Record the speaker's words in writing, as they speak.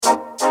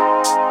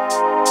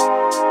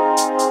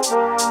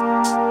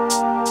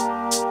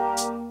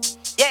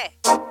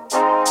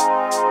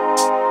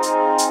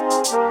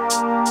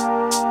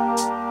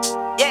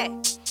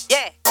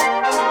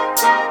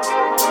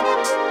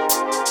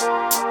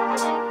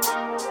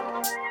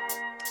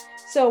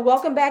So,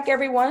 welcome back,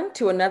 everyone,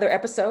 to another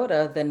episode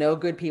of the No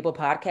Good People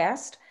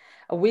podcast,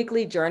 a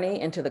weekly journey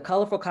into the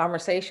colorful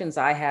conversations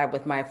I have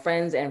with my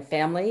friends and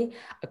family,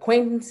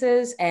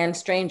 acquaintances, and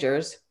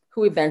strangers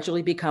who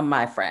eventually become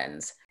my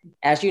friends.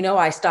 As you know,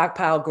 I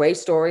stockpile great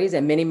stories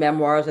and mini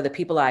memoirs of the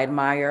people I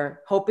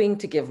admire, hoping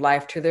to give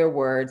life to their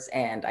words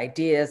and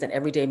ideas and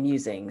everyday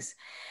musings,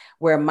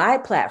 where my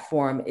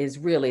platform is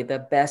really the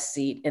best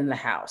seat in the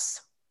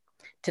house.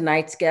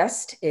 Tonight's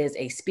guest is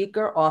a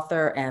speaker,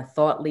 author, and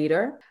thought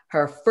leader.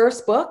 Her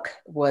first book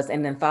was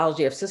an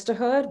Anthology of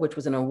Sisterhood, which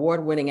was an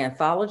award-winning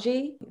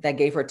anthology that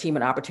gave her team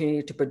an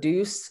opportunity to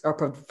produce or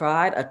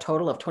provide a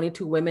total of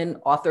 22 women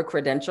author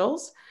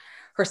credentials.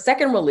 Her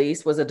second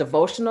release was a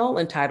devotional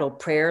entitled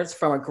Prayers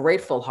from a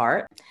Grateful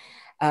Heart.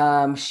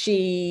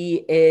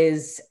 She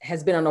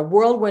has been on a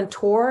whirlwind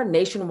tour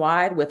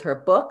nationwide with her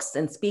books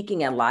and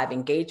speaking and live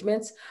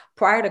engagements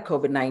prior to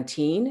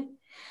COVID-19.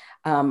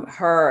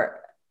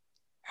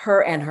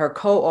 Her and her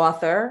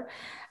co-author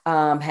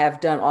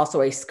have done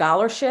also a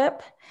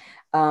scholarship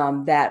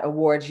that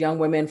awards young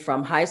women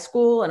from high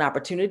school an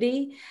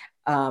opportunity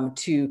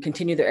to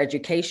continue their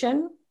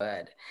education.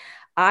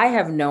 I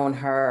have known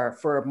her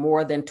for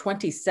more than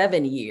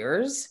 27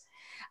 years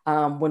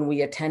when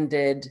we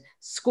attended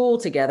school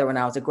together when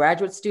I was a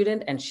graduate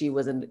student and she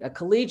was a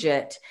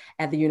collegiate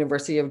at the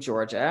University of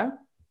Georgia.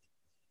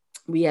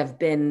 We have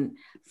been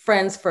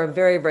friends for a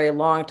very, very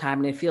long time,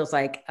 and it feels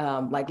like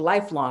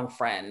lifelong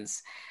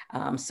friends.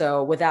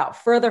 So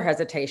without further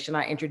hesitation,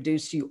 I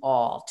introduce you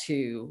all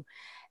to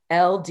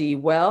L.D.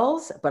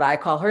 Wells, but I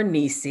call her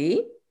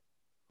Nisi,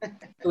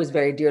 who is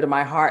very dear to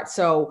my heart.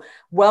 So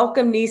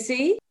welcome,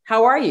 Nisi.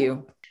 How are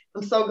you?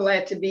 I'm so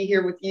glad to be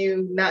here with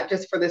you, not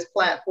just for this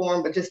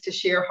platform, but just to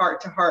share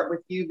heart to heart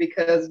with you,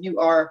 because you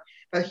are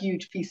a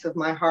huge piece of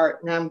my heart.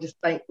 And I'm just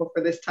thankful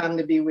for this time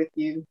to be with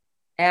you.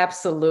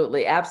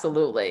 Absolutely.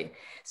 Absolutely.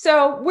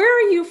 So where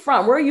are you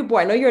from? Where are you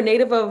born? I know you're a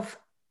native of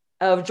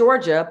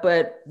Georgia,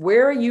 but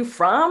where are you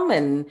from?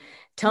 And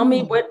tell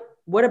me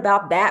what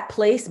about that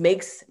place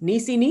makes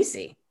Nisi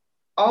Nisi?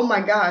 Oh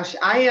my gosh,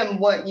 I am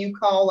what you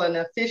call an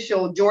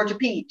official Georgia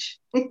peach.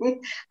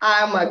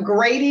 I'm a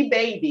Grady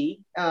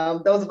baby.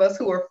 Those of us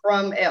who are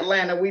from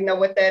Atlanta, we know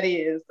what that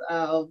is.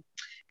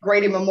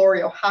 Grady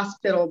Memorial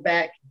Hospital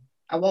back,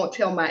 I won't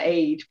tell my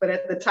age, but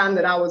at the time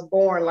that I was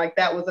born, like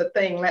that was a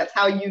thing. That's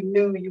how you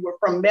knew you were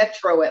from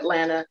Metro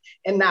Atlanta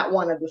and not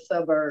one of the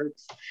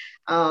suburbs.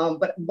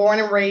 But born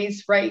and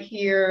raised right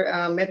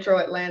here, Metro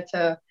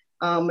Atlanta,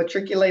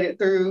 matriculated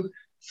through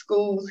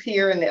schools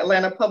here in the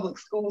Atlanta public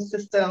school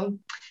system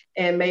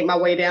and made my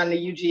way down to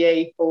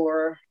UGA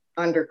for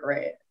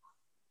undergrad.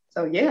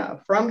 So yeah,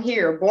 from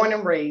here, born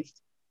and raised.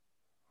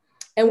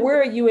 And where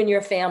are you in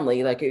your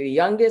family? Like, are you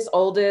youngest,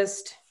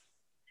 oldest?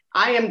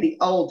 I am the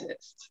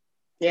oldest.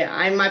 Yeah,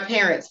 I'm my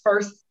parents'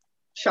 first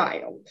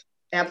child.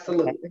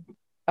 Absolutely.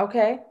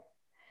 Okay.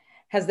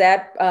 Has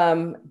that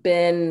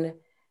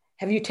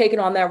have you taken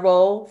on that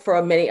role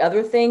for many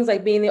other things,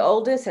 like being the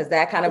oldest? Has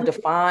that kind of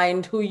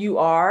defined who you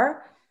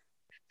are?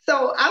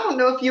 So I don't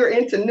know if you're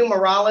into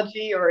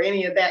numerology or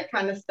any of that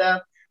kind of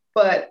stuff,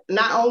 but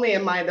not only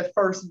am I the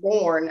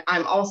firstborn,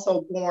 I'm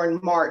also born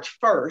March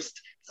 1st.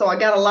 So I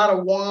got a lot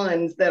of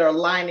ones that are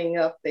lining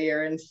up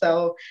there. And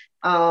so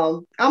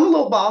I'm a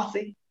little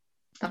bossy.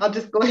 I'll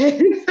just go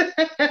ahead and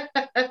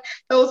say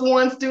those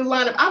ones do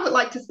line up. I would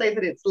like to say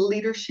that it's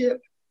leadership.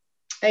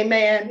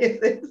 Amen.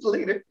 It's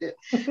leadership.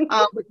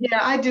 But yeah,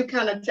 I do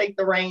kind of take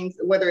the reins,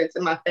 whether it's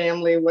in my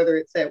family, whether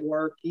it's at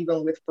work,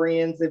 even with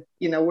friends. If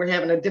we're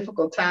having a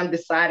difficult time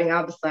deciding,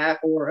 I'll decide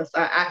for us.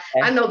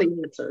 I know the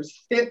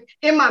answers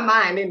in my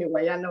mind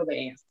anyway. I know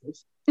the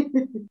answers.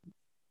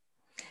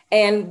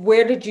 And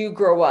where did you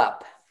grow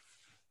up?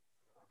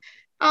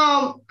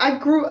 I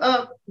grew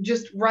up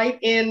just right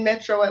in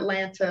Metro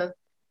Atlanta.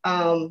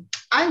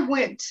 I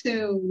went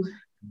to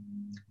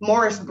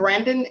Morris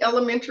Brandon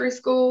Elementary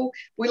School.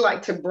 We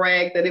like to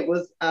brag that it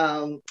was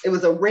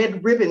a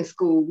red ribbon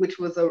school, which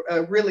was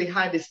a really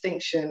high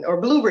distinction,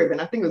 or blue ribbon.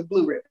 I think it was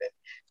blue ribbon,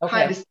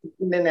 high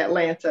distinction in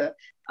Atlanta.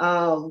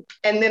 And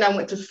then I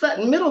went to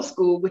Sutton Middle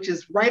School, which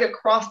is right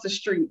across the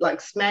street,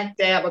 like smack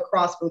dab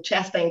across from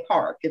Chastain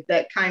Park, if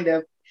that kind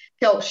of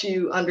helps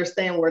you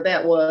understand where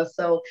that was.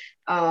 So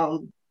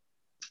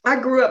I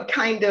grew up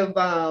kind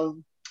of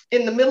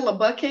in the middle of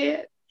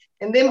Buckhead.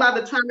 And then by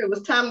the time it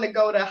was time to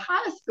go to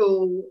high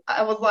school,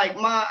 I was like,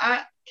 Ma,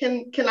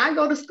 can I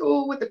go to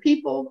school with the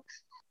people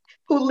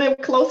who live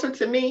closer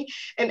to me?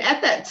 And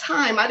at that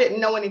time, I didn't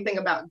know anything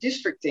about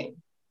districting.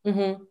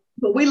 Mm-hmm.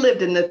 But we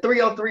lived in the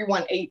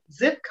 30318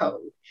 zip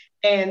code,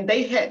 and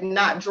they had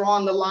not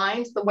drawn the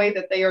lines the way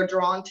that they are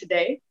drawn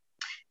today.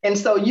 And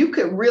so you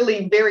could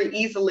really very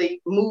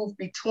easily move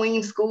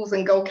between schools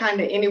and go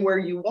kind of anywhere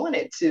you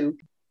wanted to.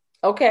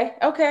 Okay.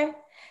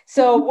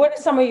 So what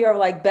are some of your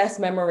best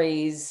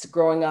memories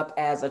growing up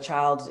as a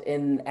child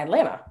in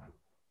Atlanta?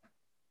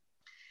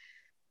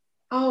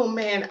 Oh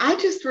man, I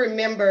just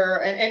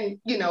remember, and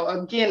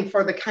again,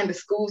 for the kind of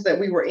schools that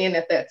we were in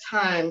at that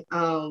time,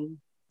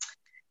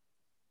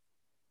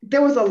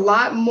 there was a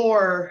lot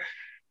more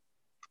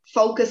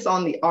focus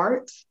on the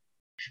arts.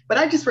 But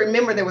I just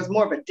remember there was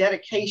more of a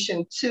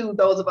dedication to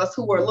those of us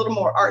who were a little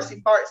more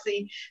artsy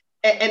fartsy,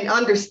 and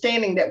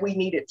understanding that we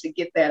needed to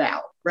get that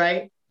out,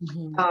 right?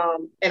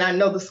 And I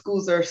know the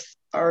schools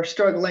are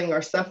struggling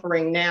or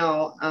suffering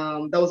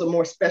now. Those are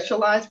more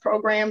specialized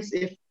programs,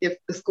 if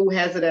the school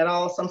has it at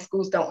all. Some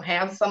schools don't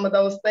have some of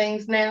those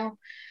things now.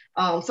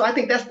 So I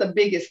think that's the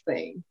biggest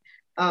thing.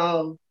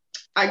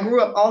 I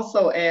grew up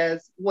also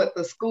as what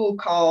the school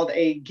called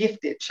a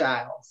gifted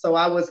child. So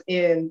I was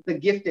in the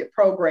gifted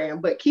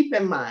program, but keep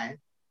in mind,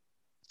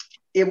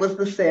 it was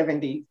the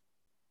 70s.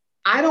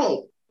 I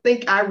don't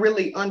think I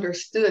really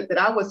understood that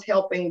I was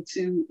helping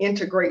to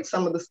integrate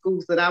some of the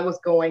schools that I was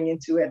going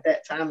into at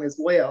that time as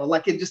well.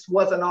 Like, it just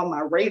wasn't on my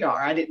radar.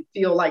 I didn't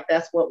feel like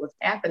that's what was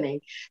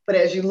happening. But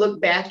as you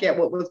look back at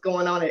what was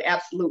going on, it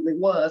absolutely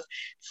was.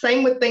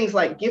 Same with things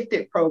like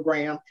gifted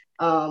program.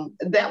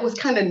 That was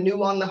kind of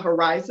new on the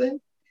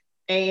horizon.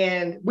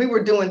 And we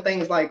were doing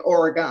things like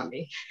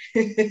origami.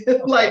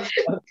 Like,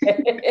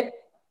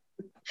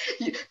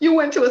 you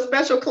went to a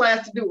special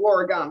class to do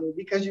origami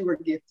because you were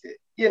gifted,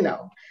 you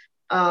know.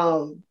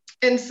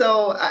 And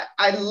so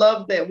I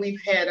love that we've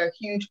had a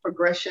huge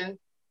progression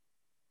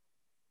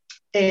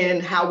in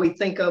how we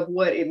think of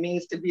what it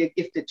means to be a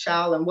gifted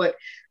child and what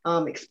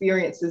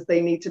experiences they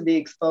need to be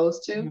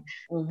exposed to.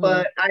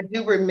 But I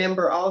do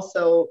remember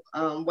also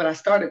what I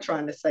started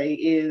trying to say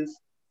is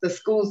the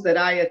schools that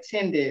I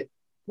attended,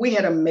 we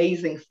had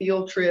amazing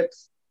field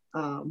trips.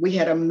 We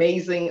had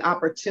amazing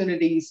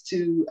opportunities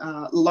to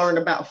learn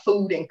about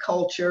food and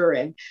culture,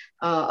 and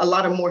a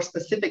lot of more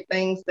specific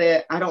things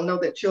that I don't know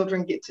that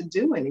children get to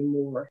do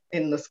anymore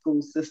in the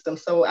school system.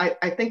 So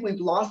I think we've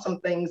lost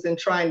some things in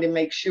trying to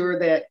make sure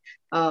that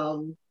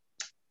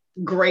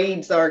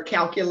grades are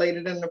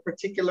calculated in a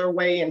particular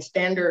way and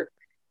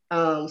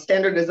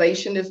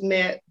standardization is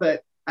met.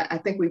 But I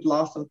think we've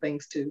lost some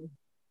things too.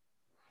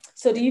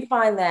 So do you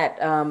find that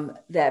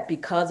that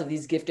because of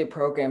these gifted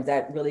programs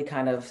that really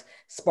kind of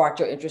sparked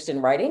your interest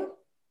in writing?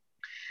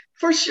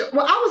 For sure.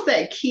 Well, I was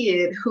that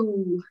kid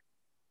who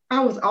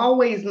I was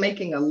always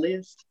making a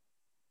list.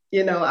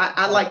 You know,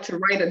 I like to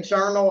write a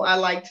journal. I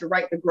like to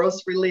write the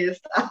grocery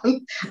list. I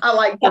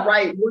like to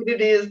write what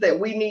it is that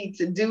we need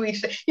to do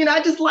each day. You know,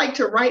 I just like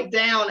to write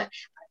down.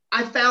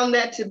 I found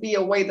that to be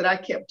a way that I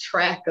kept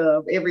track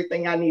of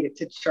everything I needed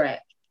to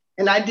track.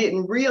 And I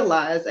didn't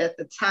realize at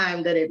the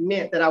time that it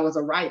meant that I was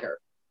a writer.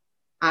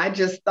 I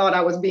just thought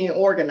I was being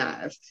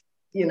organized,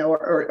 you know,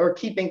 or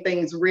keeping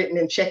things written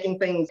and checking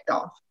things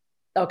off.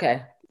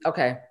 Okay.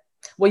 Okay.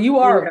 Well, you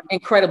are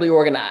incredibly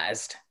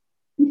organized.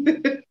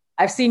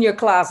 I've seen your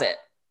closet.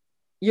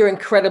 You're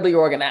incredibly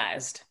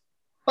organized.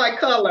 By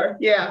color,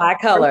 yeah. By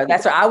color.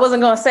 That's right. I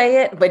wasn't going to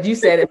say it, but you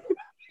said it.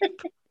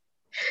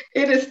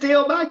 It is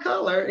still by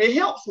color. It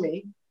helps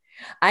me.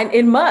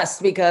 It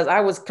must, because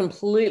I was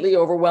completely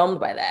overwhelmed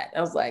by that.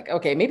 I was like,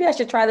 okay, maybe I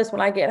should try this when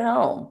I get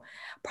home.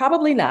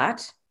 Probably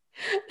not.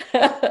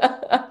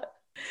 So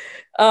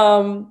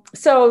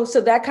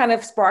that kind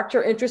of sparked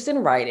your interest in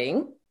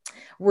writing.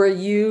 Were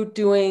you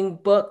doing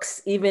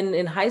books even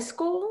in high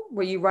school?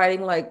 Were you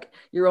writing like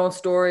your own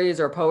stories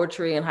or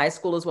poetry in high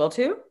school as well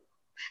too?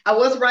 I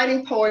was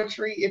writing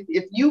poetry.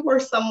 If you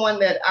were someone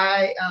that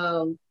I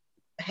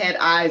had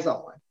eyes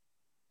on,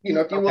 you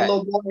know, if you were a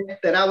little boy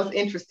that I was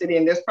interested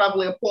in, there's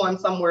probably a poem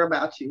somewhere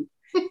about you.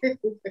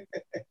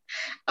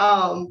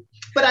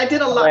 But I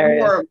did a lot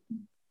more.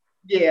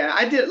 Yeah,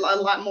 I did a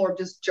lot more of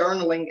just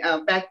journaling.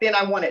 Back then,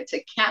 I wanted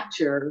to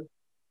capture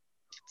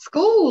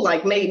school,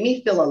 like made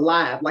me feel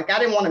alive. Like I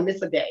didn't want to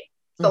miss a day.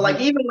 So like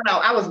even when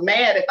I was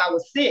mad if I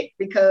was sick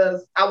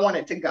because I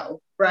wanted to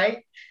go,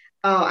 right?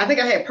 I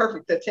think I had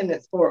perfect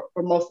attendance for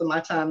most of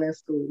my time in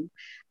school.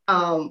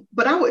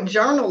 But I would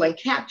journal and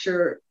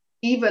capture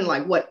even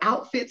like what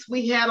outfits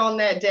we had on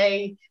that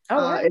day.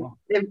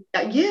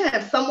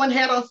 If someone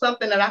had on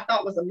something that I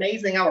thought was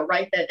amazing, I would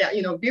write that down.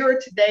 You know,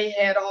 Vera today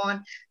had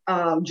on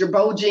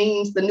Jabot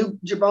jeans, the new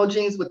Jabot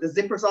jeans with the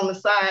zippers on the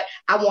side.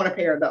 I want a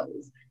pair of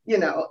those, you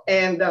know,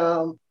 and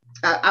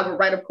I would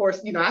write, of course,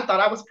 you know, I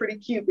thought I was pretty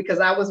cute because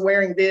I was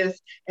wearing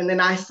this, and then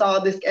I saw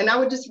this, and I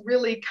would just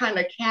really kind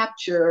of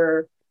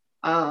capture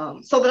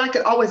so that I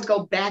could always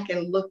go back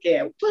and look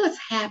at what's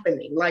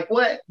happening, like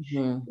what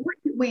did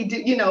we do,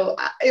 you know.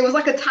 It was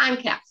like a time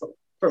capsule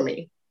for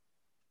me.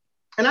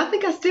 And I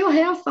think I still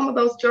have some of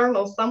those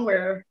journals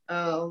somewhere.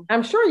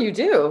 I'm sure you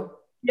do.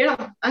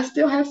 Yeah, I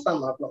still have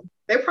some of them.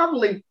 They're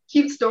probably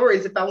cute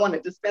stories if I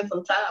wanted to spend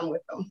some time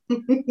with them.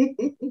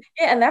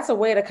 Yeah, and that's a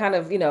way to kind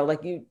of, you know,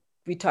 like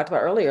we talked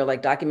about earlier,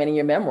 like documenting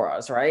your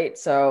memoirs, right?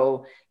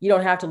 So you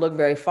don't have to look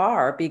very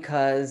far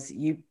because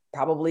you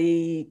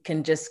probably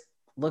can just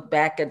look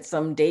back at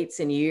some dates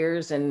and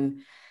years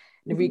and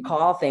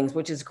recall things,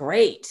 which is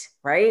great,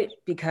 right?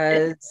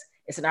 Because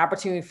it's an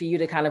opportunity for you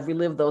to kind of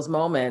relive those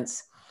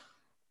moments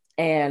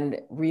and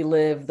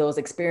relive those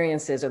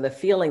experiences or the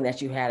feeling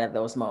that you had at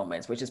those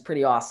moments, which is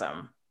pretty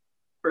awesome.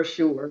 For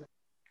sure.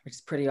 Which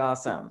is pretty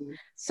awesome.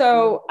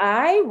 So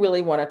I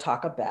really want to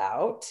talk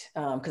about,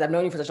 because I've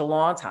known you for such a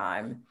long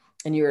time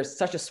and you're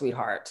such a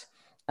sweetheart.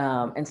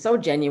 and so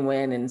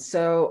genuine and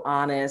so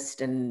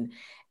honest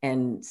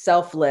and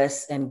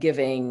selfless and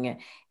giving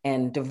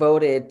and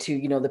devoted to,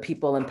 you know, the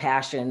people and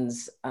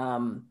passions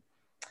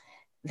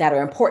that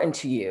are important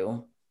to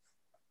you.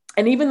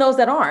 And even those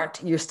that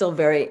aren't, you're still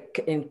very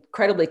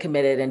incredibly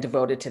committed and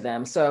devoted to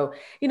them. So,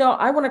 you know,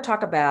 I want to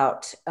talk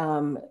about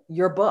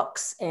your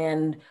books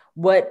and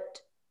what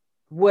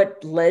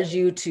led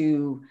you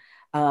to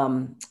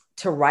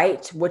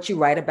write what you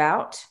write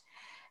about,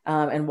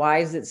 and why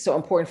is it so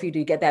important for you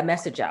to get that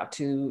message out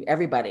to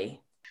everybody?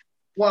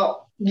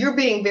 Well, you're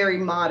being very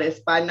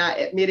modest by not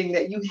admitting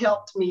that you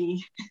helped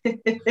me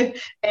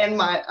and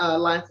my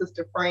line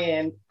sister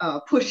Fran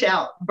push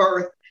out,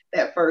 birth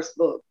that first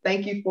book.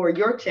 Thank you for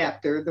your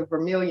chapter, the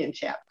Vermilion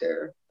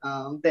chapter,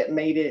 that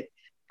made it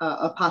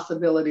a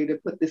possibility to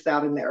put this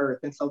out in the earth.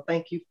 And so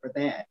thank you for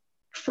that.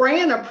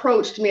 Fran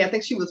approached me. I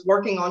think she was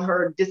working on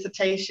her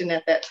dissertation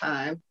at that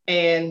time.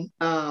 And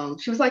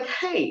she was like,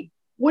 hey,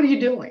 what are you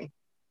doing?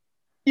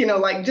 You know,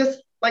 like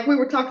just like we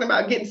were talking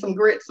about getting some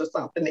grits or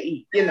something to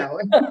eat, you know.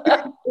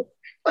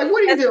 Like,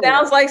 what are you doing?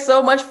 Sounds like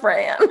so much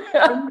Fran.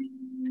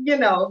 You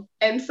know,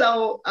 and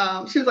so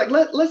she was like,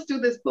 let's do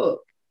this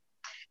book.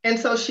 And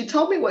so she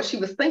told me what she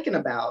was thinking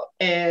about.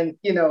 And,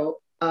 you know,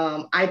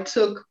 I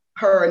took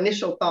her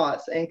initial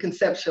thoughts and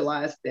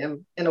conceptualized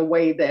them in a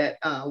way that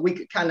we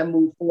could kind of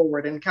move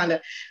forward and kind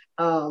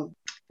of,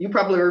 you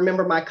probably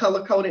remember my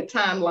color-coded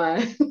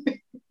timeline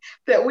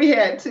that we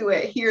had to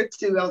adhere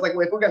to. I was like,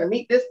 well, if we're going to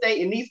meet this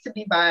date, it needs to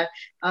be by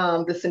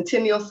the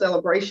centennial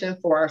celebration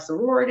for our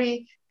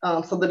sorority,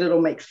 so that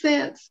it'll make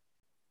sense.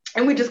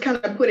 And we just kind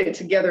of put it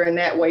together in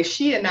that way.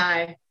 She and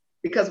I,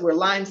 because we're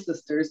line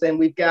sisters, and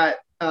we've got,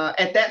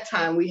 at that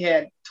time, we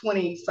had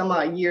 20 some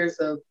odd years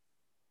of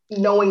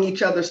knowing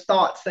each other's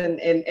thoughts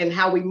and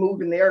how we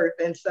move in the earth.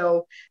 And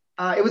so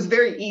it was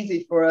very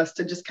easy for us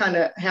to just kind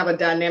of have a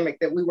dynamic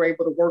that we were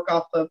able to work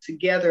off of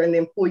together and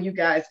then pull you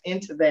guys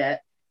into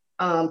that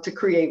to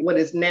create what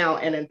is now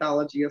an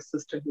anthology of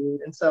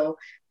sisterhood. And so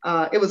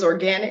it was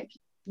organic.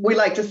 We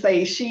like to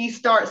say she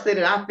starts it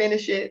and I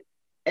finish it.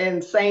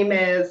 And same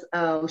as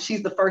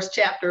she's the first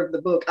chapter of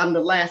the book, I'm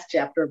the last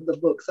chapter of the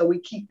book. So we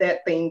keep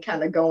that thing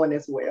kind of going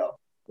as well.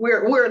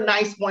 We're a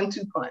nice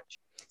 1-2 punch.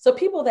 So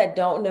people that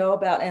don't know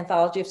about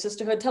Anthology of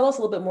Sisterhood, tell us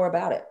a little bit more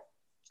about it.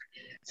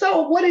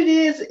 So what it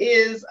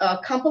is a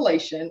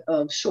compilation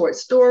of short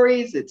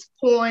stories, it's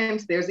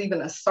poems, there's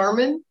even a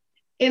sermon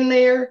in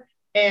there.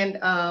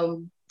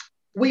 And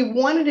we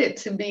wanted it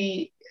to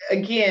be,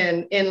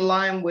 again, in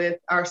line with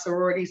our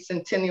sorority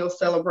centennial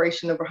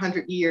celebration of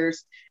 100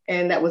 years.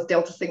 And that was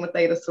Delta Sigma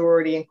Theta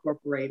Sorority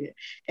Incorporated.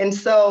 And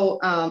so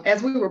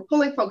as we were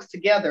pulling folks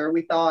together,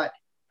 we thought,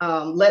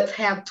 let's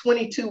have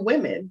 22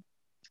 women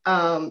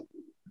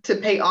to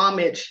pay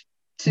homage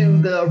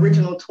to the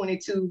original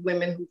 22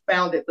 women who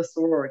founded the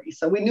sorority.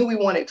 So we knew we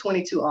wanted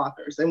 22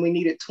 authors and we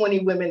needed 20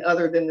 women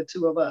other than the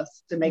two of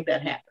us to make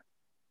that happen.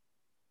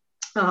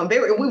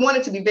 We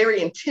wanted to be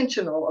very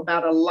intentional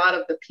about a lot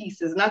of the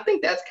pieces. And I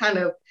think that's kind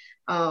of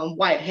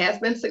why it has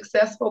been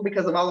successful,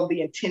 because of all of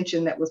the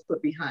intention that was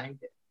put behind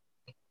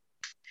it.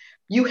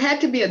 You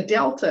had to be a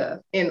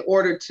Delta in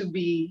order to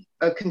be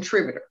a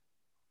contributor.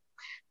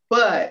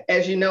 But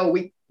as you know,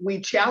 we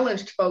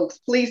challenged folks,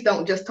 please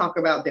don't just talk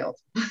about Delta.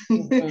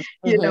 Mm-hmm.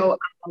 You know,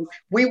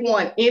 we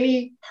want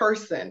any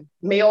person,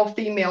 male,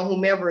 female,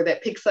 whomever,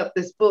 that picks up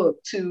this book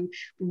to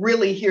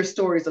really hear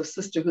stories of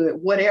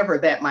sisterhood, whatever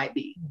that might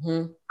be.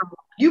 Mm-hmm.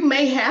 You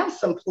may have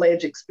some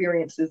pledge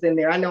experiences in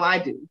there. I know I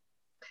do.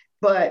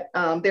 But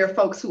there are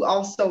folks who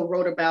also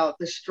wrote about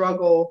the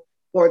struggle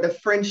or the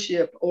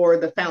friendship or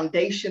the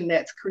foundation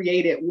that's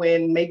created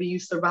when maybe you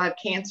survive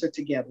cancer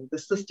together, the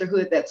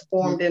sisterhood that's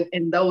formed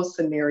in those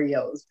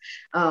scenarios.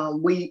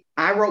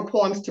 I wrote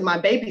poems to my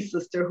baby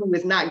sister, who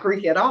is not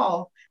Greek at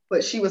all,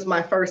 but she was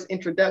my first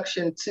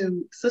introduction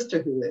to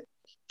sisterhood.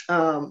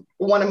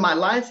 One of my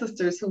line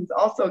sisters, who's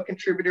also a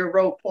contributor,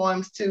 wrote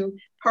poems to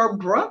her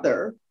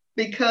brother,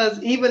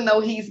 because even though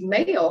he's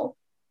male,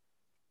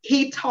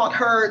 he taught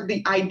her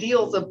the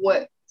ideals of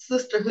what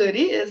sisterhood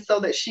is, so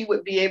that she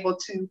would be able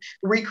to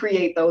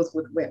recreate those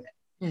with women.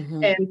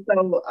 Mm-hmm. And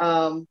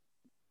so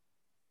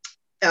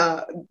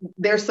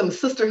there's some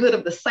sisterhood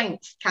of the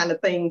saints kind of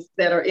things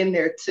that are in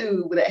there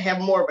too, that have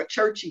more of a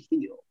churchy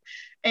feel.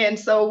 And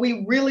so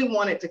we really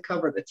wanted to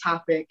cover the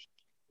topic.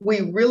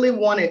 We really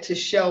wanted to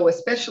show,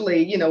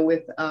 especially, you know,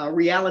 with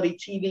reality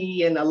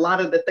TV and a lot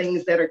of the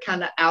things that are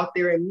kind of out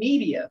there in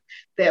media,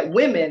 that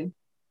women,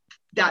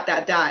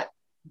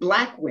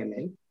 Black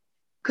women,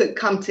 could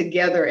come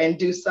together and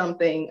do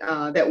something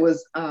that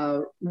was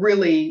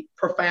really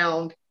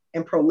profound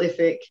and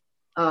prolific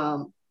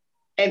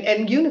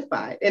and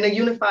unified, in a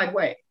unified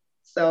way.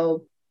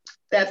 So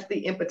that's the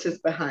impetus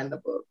behind the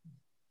book.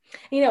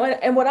 You know,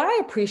 and what I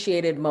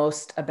appreciated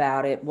most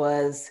about it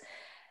was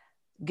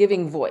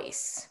giving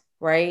voice,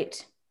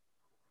 right?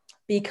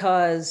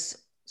 Because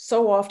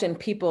so often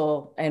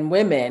people, and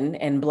women,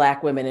 and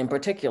Black women in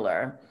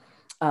particular,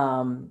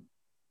 don't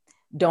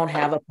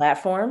have a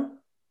platform.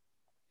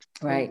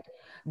 Right.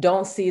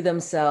 don't see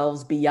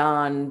themselves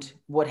beyond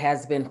what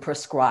has been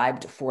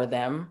prescribed for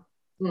them,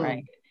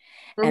 right?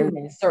 Mm. And Mm.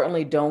 they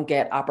certainly don't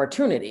get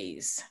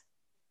opportunities,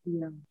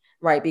 Yeah.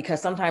 right?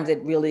 Because sometimes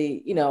it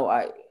really,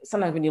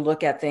 sometimes when you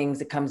look at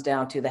things, it comes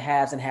down to the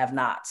haves and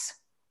have-nots.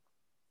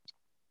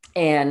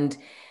 And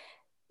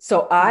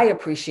so I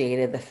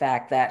appreciated the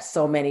fact that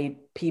so many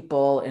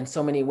people and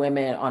so many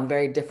women on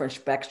very different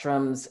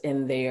spectrums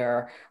in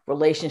their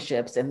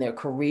relationships, in their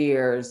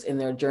careers, in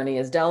their journey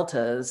as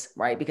deltas,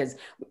 right? Because,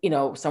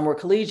 some were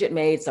collegiate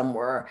made, some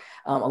were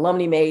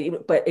alumni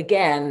made, but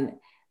again,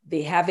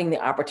 having the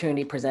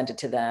opportunity presented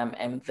to them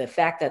and the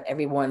fact that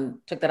everyone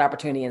took that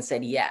opportunity and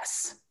said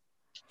yes,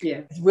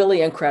 Yeah. is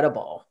really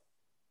incredible.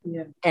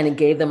 Yeah. And it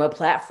gave them a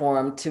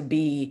platform to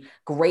be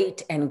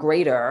great and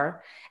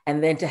greater.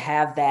 And then to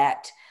have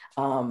that,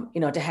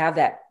 to have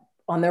that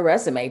on their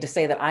resume, to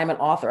say that I'm an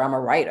author, I'm a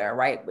writer,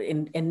 right?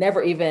 And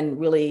never even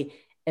really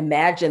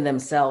imagine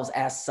themselves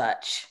as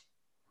such,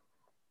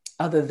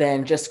 other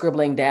than just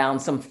scribbling down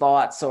some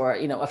thoughts or, a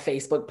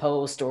Facebook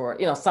post or,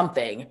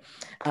 something.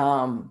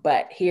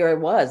 But here it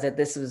was that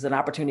this was an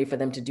opportunity for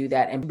them to do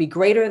that and be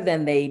greater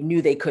than they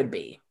knew they could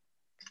be.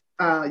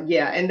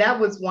 Yeah, and that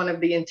was one of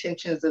the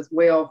intentions as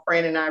well.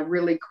 Fran and I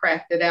really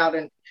crafted out,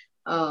 and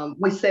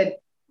we said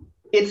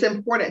it's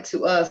important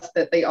to us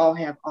that they all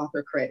have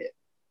author credit,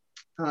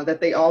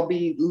 that they all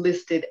be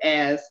listed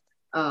as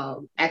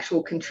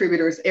actual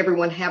contributors,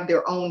 everyone have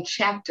their own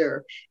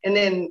chapter. And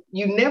then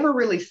you never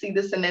really see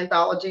this in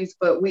anthologies,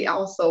 but we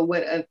also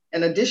went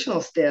an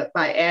additional step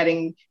by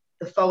adding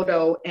the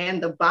photo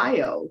and the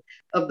bio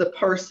of the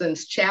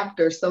person's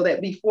chapter, so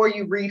that before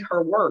you read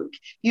her work,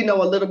 you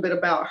know a little bit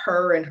about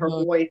her and her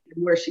voice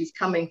and where she's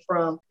coming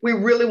from. We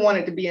really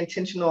wanted to be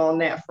intentional on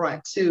that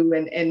front too,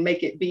 and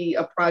make it be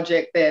a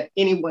project that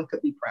anyone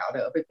could be proud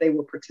of if they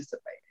were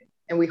participating.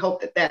 And we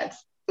hope that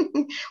that's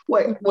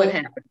what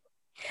happened.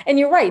 And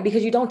you're right,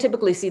 because you don't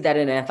typically see that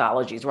in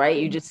anthologies, right?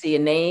 You just see a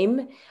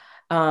name,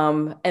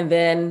 and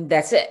then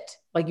that's it.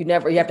 Like you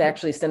have to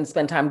actually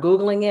spend time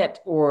Googling it,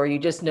 or you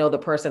just know the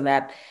person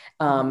that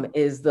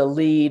is the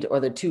lead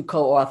or the two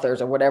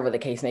co-authors or whatever the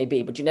case may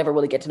be, but you never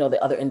really get to know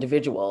the other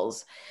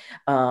individuals.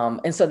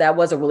 And so that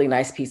was a really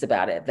nice piece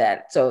about it.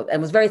 It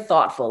was very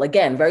thoughtful,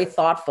 again, very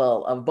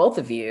thoughtful of both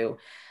of you,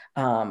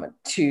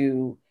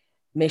 to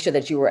make sure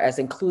that you were as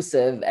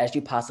inclusive as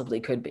you possibly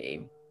could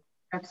be.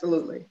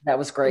 Absolutely. That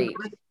was great.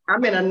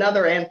 I'm in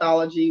another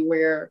anthology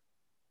where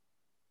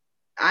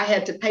I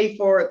had to pay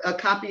for a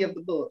copy of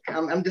the book.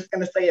 I'm just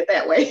going to say it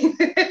that way.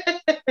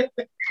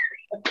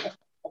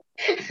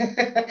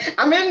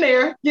 I'm in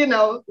there,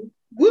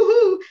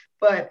 woohoo.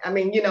 But I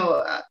mean,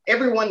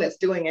 everyone that's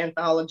doing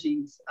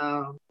anthologies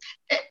are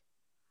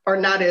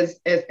not as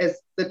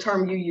the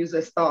term you use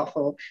as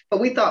thoughtful. But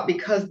we thought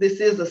because this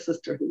is a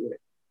sisterhood,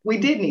 we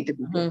did need to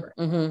be different.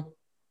 Mm-hmm.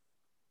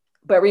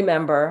 But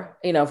remember,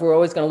 if we're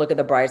always going to look at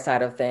the bright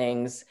side of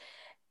things,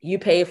 you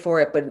pay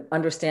for it, but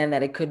understand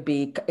that it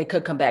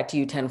could come back to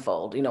you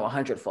tenfold,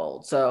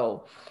 100-fold.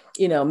 So,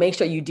 make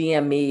sure you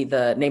DM me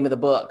the name of the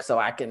book so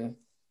I can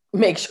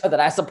make sure that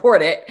I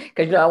support it,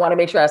 because, I want to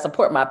make sure I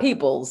support my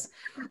peoples.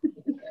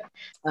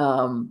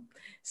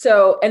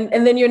 So,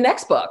 and then your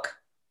next book,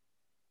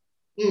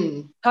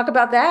 talk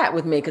about that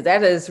with me, because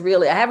that is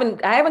really, I haven't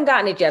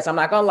gotten it yet, so I'm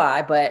not going to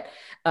lie, but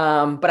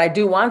I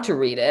do want to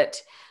read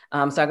it. So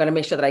I'm going to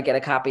make sure that I get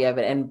a copy of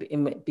it.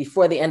 And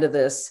before the end of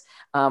this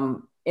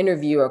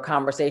interview or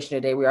conversation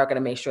today, we are going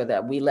to make sure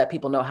that we let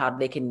people know how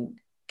they can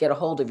get a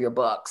hold of your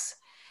books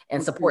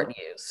and support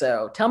you.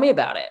 So tell me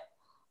about it.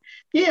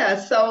 Yeah,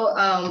 so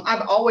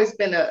I've always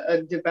been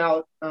a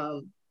devout,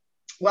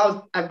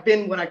 I've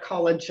been what I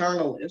call a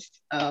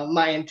journalist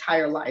my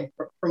entire life,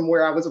 from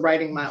where I was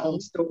writing my own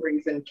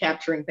stories and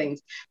capturing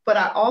things. But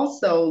I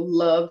also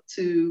love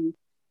to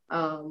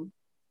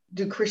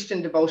do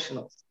Christian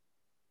devotionals.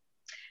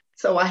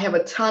 So I have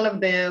a ton of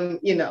them,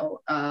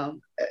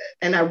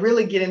 and I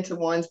really get into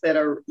ones that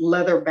are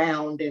leather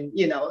bound and,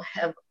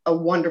 have a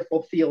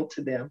wonderful feel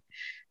to them.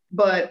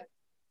 But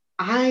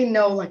I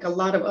know, like a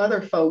lot of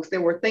other folks,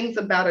 there were things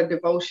about a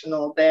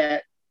devotional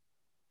that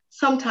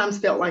sometimes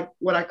felt like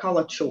what I call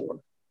a chore,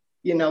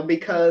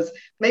 because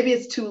maybe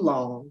it's too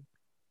long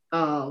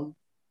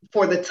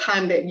for the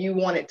time that you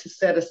wanted to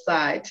set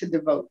aside to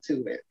devote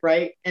to it,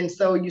 right? And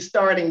so you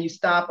start and you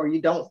stop, or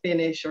you don't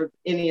finish, or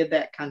any of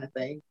that kind of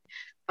thing.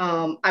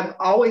 I've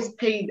always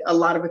paid a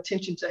lot of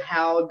attention to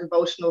how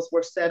devotionals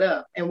were set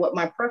up and what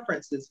my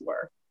preferences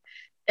were.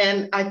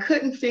 And I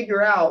couldn't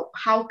figure out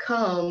how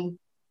come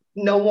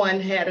no one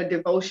had a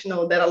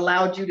devotional that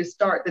allowed you to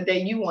start the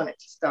day you wanted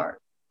to start.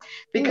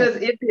 Because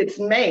if it's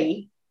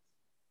May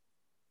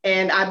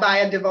and I buy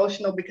a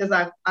devotional because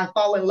I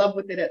fall in love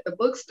with it at the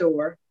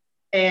bookstore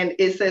and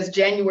it says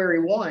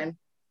January 1,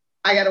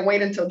 I got to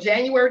wait until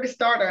January to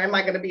start, or am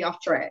I going to be off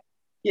track?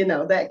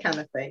 That kind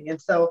of thing.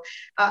 And so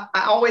I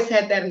always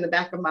had that in the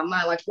back of my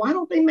mind, like, why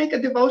don't they make a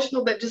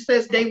devotional that just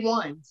says day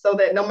 1, so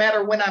that no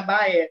matter when I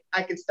buy it,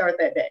 I can start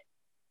that day.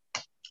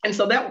 And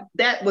so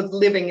that was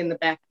living in the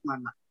back of my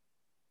mind.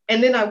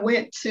 And then I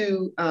went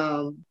to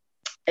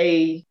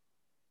a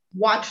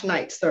watch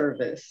night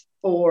service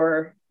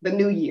for the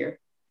new year.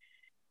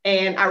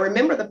 And I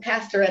remember the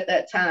pastor at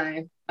that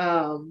time,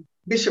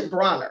 Bishop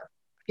Bronner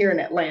here in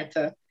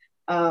Atlanta.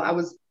 I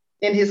was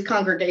in his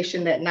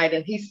congregation that night,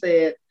 and he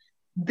said,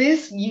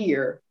 this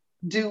year,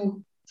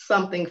 do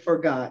something for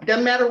God.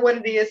 Doesn't matter what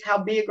it is, how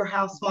big or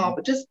how small,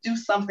 but just do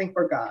something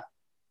for God.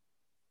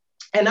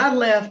 And I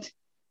left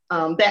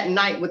that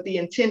night with the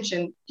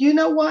intention, you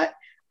know what?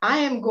 I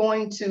am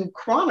going to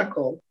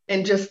chronicle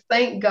and just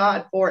thank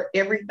God for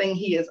everything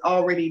he has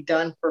already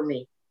done for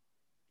me.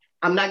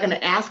 I'm not going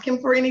to ask him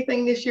for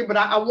anything this year, but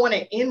I want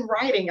it in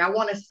writing. I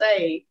want to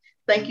say,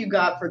 thank you,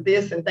 God, for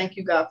this, and thank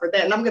you, God, for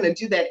that. And I'm going to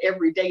do that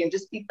every day and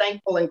just be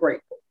thankful and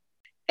grateful.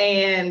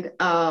 And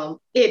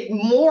it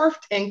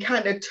morphed and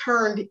kind of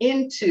turned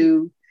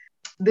into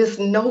this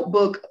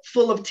notebook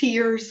full of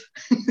tears,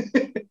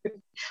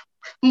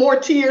 more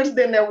tears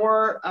than there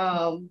were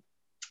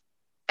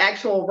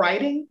actual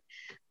writing,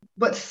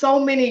 but so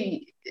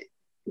many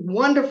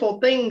wonderful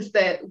things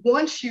that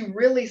once you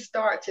really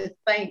start to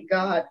thank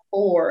God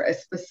for a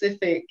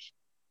specific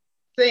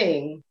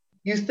thing,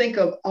 you think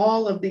of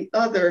all of the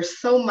other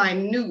so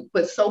minute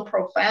but so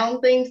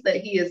profound things that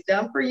he has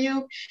done for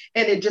you,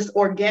 and it just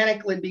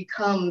organically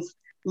becomes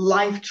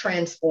life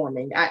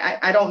transforming.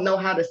 I don't know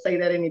how to say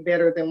that any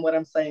better than what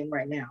I'm saying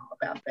right now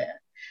about that.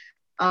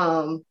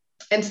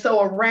 And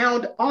so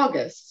around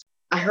August,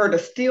 I heard a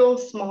still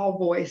small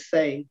voice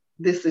say,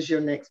 this is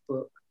your next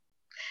book.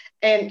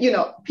 And, you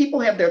know, people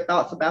have their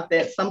thoughts about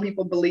that. Some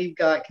people believe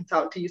God can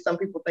talk to you. Some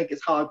people think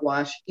it's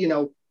hogwash. You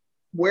know,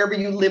 wherever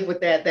you live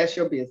with that, that's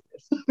your business.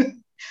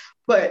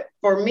 But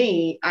for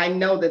me, I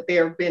know that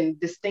there have been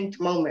distinct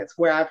moments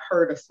where I've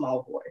heard a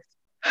small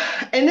voice.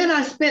 And then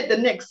I spent the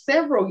next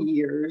several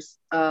years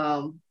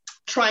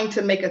trying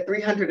to make a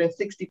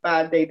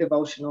 365-day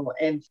devotional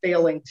and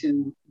failing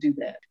to do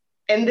that.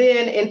 And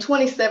then in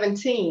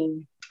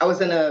 2017, I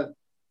was in a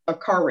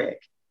car wreck.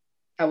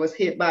 I was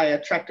hit by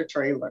a tractor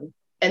trailer.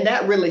 And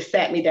that really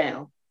sat me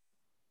down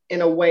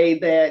in a way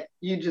that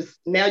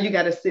now you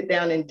got to sit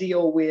down and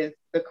deal with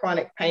the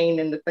chronic pain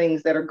and the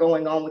things that are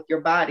going on with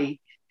your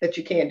body that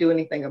you can't do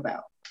anything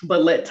about,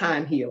 but let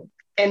time heal.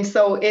 And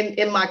so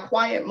in my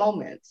quiet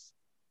moments,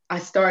 I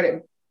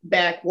started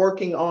back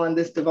working on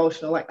this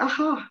devotional, like,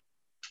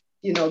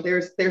 you know,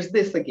 there's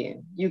this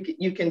again.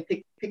 You can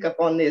pick up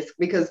on this,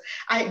 because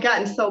I had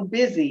gotten so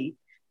busy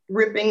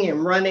ripping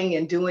and running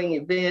and doing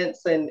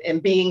events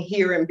and being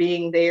here and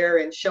being there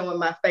and showing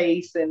my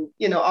face and,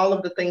 you know, all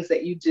of the things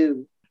that you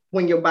do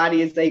when your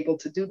body is able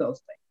to do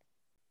those things.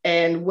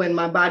 And when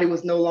my body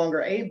was no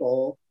longer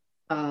able,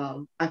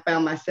 I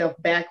found myself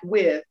back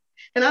with,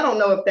 and I don't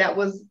know if that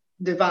was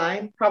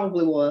divine,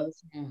 probably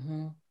was,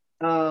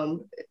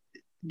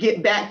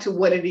 get back to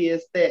what it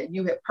is that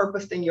you have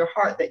purposed in your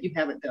heart that you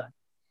haven't done.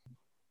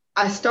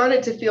 I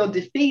started to feel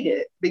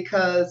defeated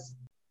because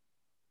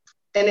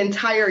an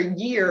entire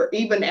year,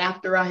 even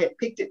after I had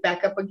picked it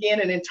back up again,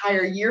 an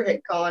entire year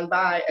had gone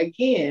by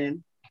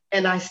again,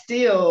 and I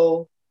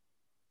still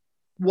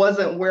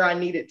wasn't where I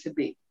needed to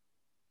be.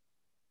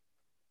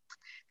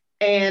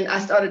 And I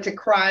started to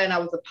cry, and I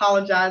was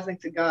apologizing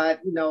to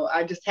God, you know,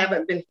 I just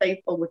haven't been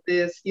faithful with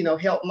this, you know,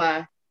 help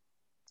my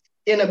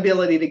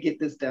inability to get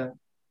this done.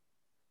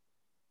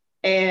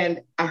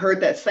 And I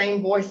heard that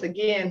same voice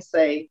again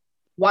say,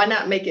 why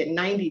not make it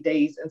 90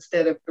 days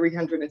instead of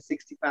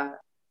 365?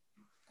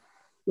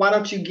 Why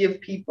don't you give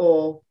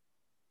people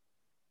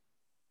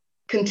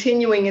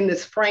continuing in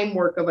this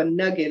framework of a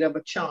nugget, of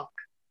a chunk?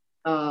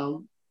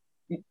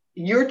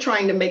 You're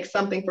trying to make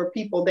something for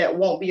people that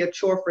won't be a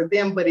chore for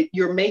them, but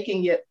you're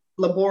making it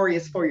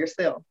laborious for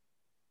yourself.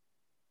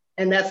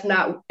 And that's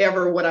not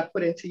ever what I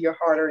put into your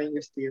heart or in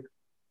your spirit.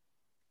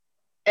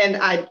 And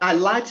I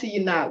lied to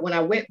you not, when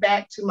I went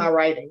back to my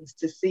writings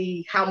to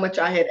see how much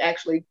I had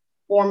actually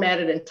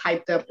formatted and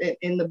typed up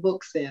in the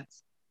book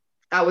sense,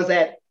 I was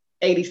at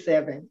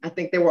 87. I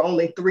think there were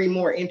only 3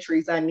 more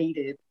entries I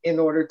needed in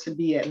order to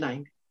be at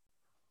 90.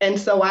 And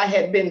so I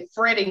had been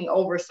fretting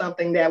over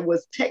something that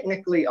was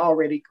technically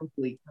already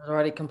complete.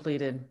 Already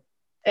completed.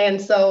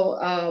 And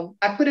so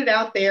I put it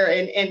out there,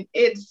 and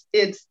it's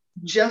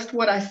just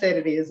what I said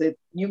it is.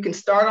 You can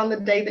start on the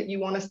day that you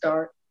want to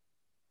start.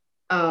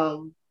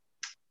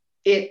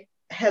 It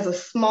has a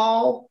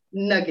small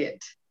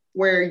nugget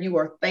where you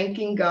are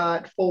thanking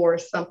God for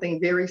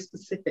something very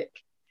specific.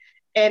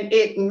 And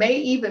it may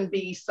even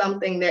be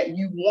something that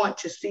you want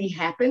to see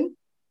happen,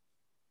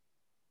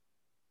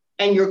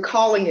 and you're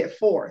calling it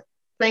forth.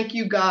 Thank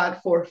you, God,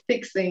 for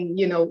fixing,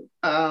 you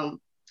know,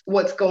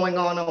 what's going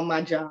on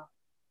my job.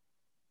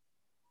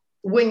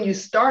 When you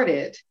start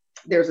it,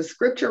 there's a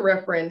scripture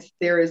reference,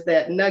 there is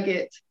that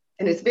nugget,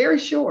 and it's very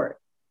short,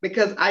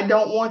 because I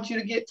don't want you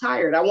to get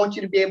tired. I want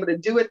you to be able to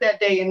do it that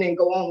day and then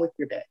go on with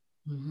your day.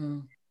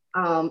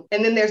 And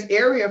then there's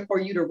area for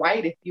you to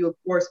write if you, of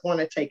course, want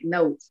to take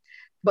notes.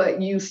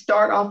 But you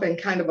start off in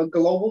kind of a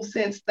global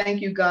sense.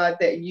 Thank you, God,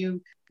 that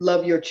you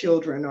love your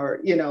children, or,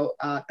 you know,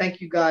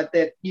 thank you, God,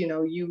 that, you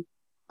know, you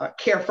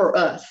care for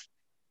us.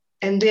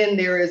 And then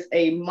there is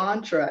a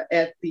mantra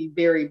at the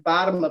very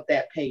bottom of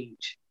that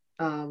page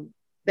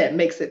that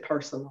makes it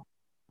personal,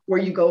 where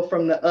you go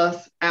from the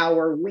us,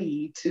 our,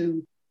 we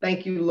to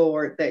thank you,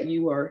 Lord, that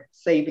you are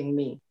saving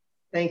me.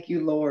 Thank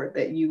you, Lord,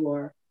 that you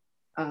are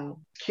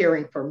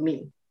caring for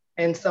me.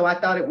 And so I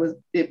thought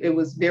it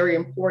was very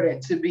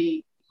important to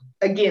be,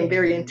 again,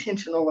 very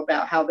intentional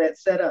about how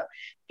that's set up.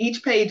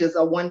 Each page is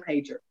a one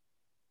pager.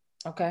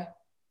 Okay.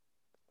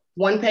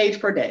 One page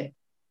per day.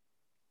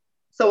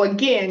 So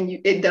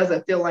again, it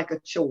doesn't feel like a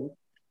chore.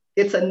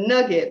 It's a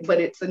nugget,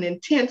 but it's an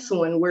intense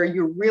one where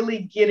you're really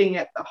getting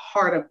at the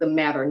heart of the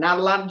matter. Not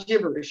a lot of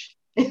gibberish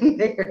in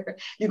there.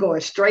 You're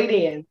going straight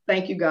in,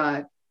 thank you,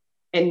 God,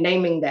 and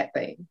naming that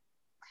thing.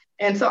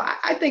 And so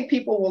I think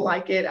people will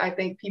like it. I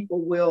think people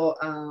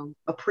will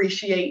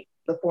appreciate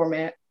the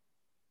format.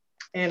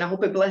 And I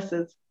hope it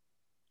blesses.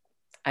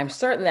 I'm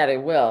certain that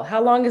it will.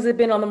 How long has it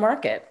been on the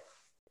market?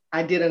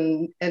 I did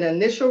an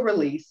initial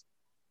release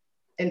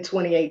in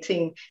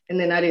 2018, and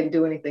then I didn't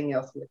do anything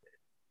else with it.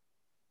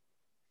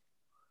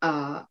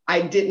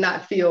 I did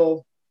not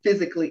feel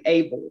physically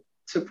able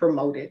to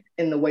promote it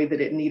in the way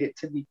that it needed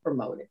to be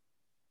promoted.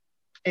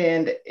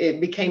 And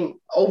it became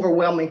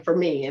overwhelming for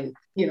me. And,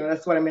 you know,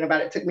 that's what I mean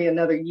about it. It took me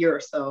another year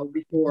or so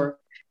before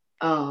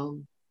I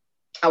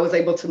was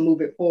able to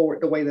move it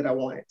forward the way that I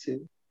wanted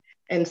to.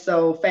 And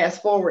so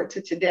fast forward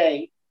to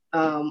today,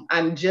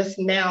 I'm just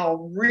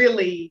now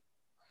really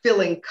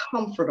feeling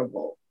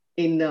comfortable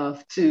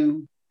enough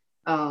to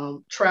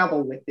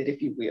travel with it,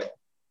 if you will.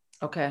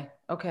 Okay.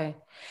 Okay.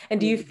 And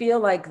do you feel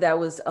like that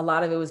was a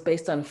lot of it was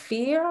based on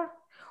fear?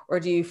 Or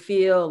do you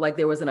feel like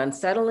there was an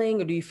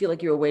unsettling? Or do you feel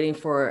like you were waiting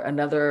for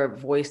another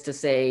voice to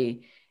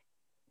say,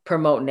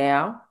 promote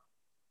now?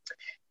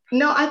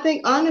 No, I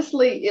think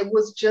honestly, it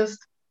was just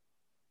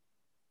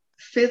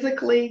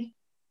physically,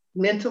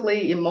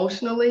 mentally,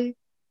 emotionally,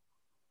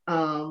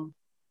 my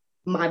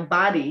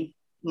body,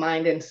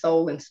 mind and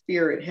soul and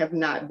spirit have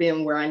not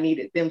been where I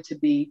needed them to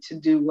be to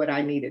do what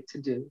I needed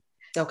to do.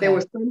 Okay. There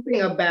was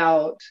something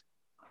about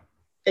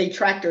a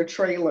tractor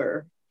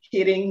trailer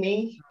hitting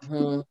me.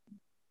 Mm-hmm.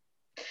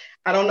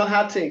 I don't know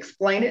how to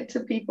explain it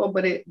to people,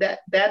 but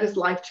that is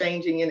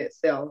life-changing in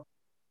itself.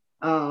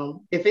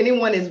 If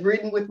anyone has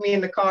ridden with me in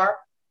the car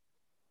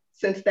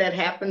since that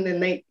happened, then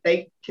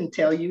they can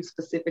tell you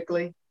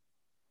specifically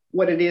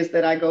what it is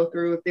that I go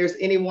through. If there's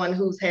anyone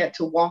who's had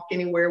to walk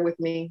anywhere with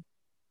me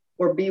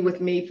or be with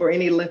me for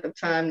any length of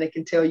time, they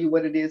can tell you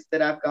what it is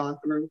that I've gone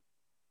through.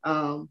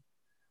 And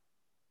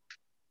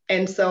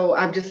so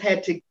I've just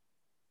had to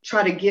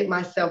try to get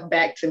myself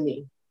back to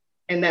me.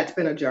 And that's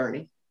been a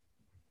journey.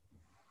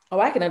 Oh,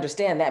 I can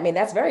understand that. I mean,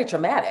 that's very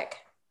traumatic.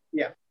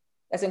 Yeah.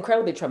 That's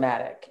incredibly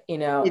traumatic, you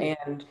know,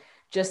 and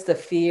just the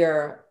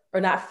fear,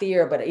 or not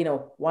fear, but, you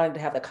know, wanting to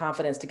have the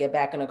confidence to get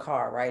back in a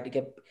car, right?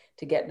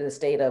 To get to the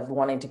state of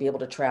wanting to be able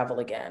to travel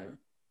again,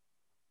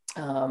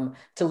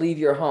 to leave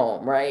your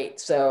home, right?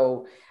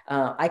 So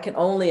I can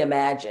only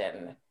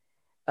imagine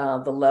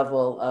the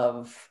level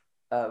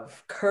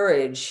of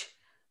courage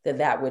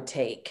that would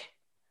take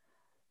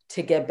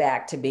to get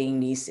back to being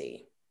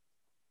Nisi,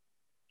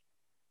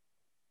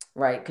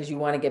 right? Because you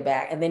want to get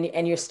back,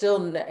 and you're still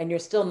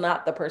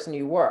not the person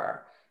you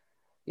were.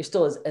 You're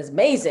still as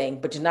amazing,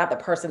 but you're not the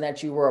person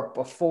that you were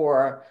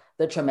before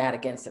the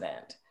traumatic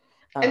incident.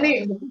 And the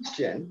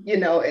exhaustion, you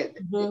know,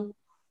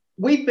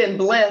 we've been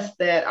blessed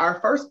that our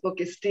first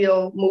book is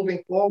still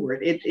moving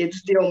forward. It's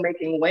still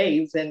making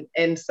waves,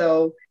 and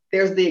so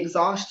there's the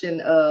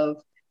exhaustion of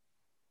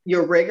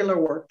your regular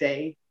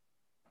workday,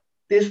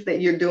 this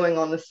that you're doing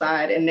on the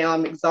side, and now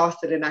I'm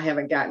exhausted and I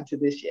haven't gotten to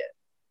this yet.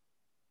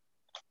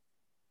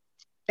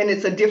 And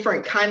it's a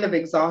different kind of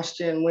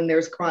exhaustion when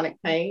there's chronic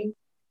pain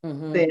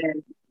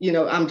than, you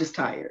know, I'm just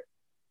tired.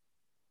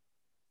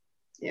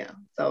 Yeah,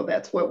 so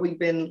that's what we've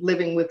been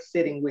living with,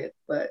 sitting with.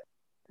 But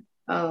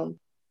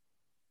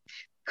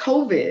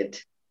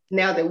COVID,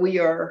 now that we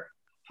are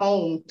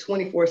home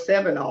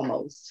 24/7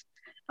 almost,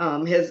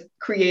 has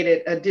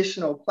created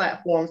additional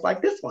platforms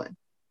like this one,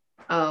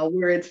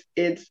 where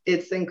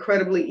it's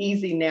incredibly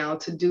easy now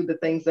to do the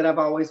things that I've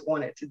always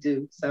wanted to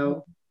do.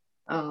 So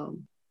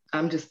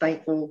I'm just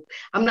thankful.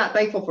 I'm not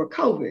thankful for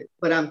COVID,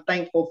 but I'm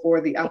thankful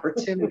for the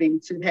opportunity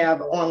to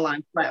have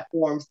online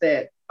platforms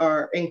that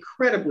are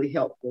incredibly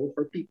helpful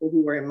for people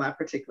who are in my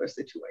particular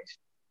situation.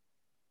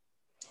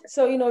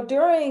 So, you know,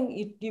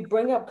 you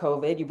bring up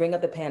COVID, you bring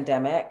up the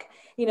pandemic,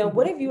 you know,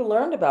 what have you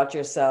learned about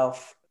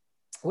yourself?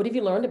 What have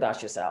you learned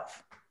about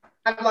yourself?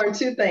 I've learned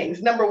two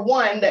things. Number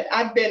one, that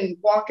I've been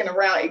walking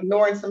around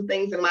ignoring some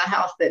things in my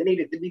house that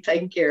needed to be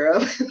taken care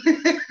of.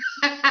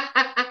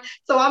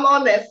 So I'm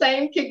on that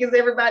same kick as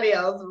everybody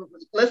else.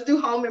 Let's do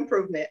home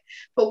improvement.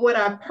 But what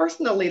I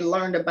personally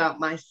learned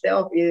about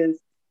myself is,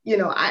 you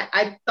know,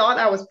 I thought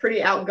I was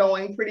pretty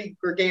outgoing, pretty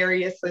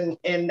gregarious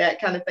and that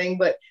kind of thing,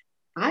 but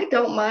I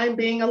don't mind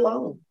being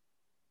alone.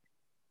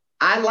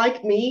 I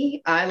like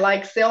me. I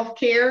like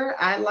self-care.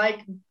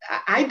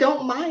 I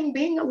don't mind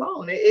being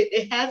alone.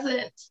 It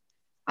hasn't,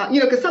 you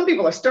know, because some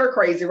people are stir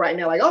crazy right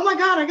now, like, oh my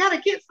God, I got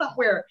to get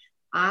somewhere.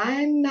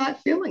 I'm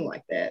not feeling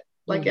like that,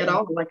 like at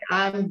all. Like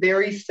I'm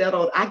very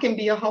settled. I can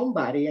be a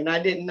homebody, and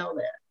I didn't know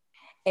that.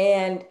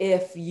 And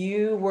if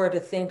you were to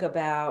think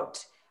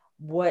about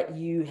what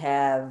you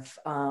have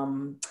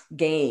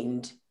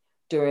gained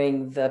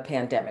during the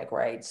pandemic,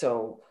 right?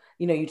 So,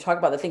 you talk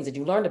about the things that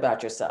you learned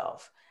about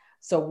yourself.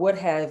 So, what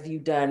have you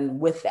done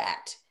with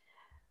that?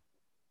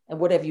 And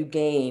what have you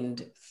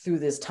gained through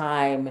this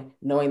time,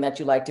 knowing that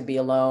you like to be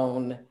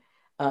alone?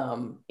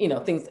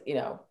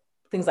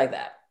 Things like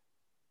that.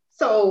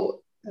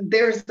 So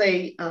there's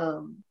a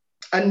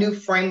new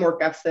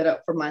framework I've set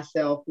up for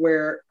myself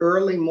where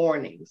early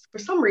mornings, for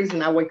some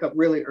reason, I wake up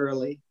really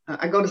early.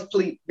 I go to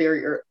sleep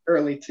very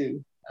early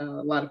too. A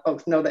lot of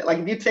folks know that. Like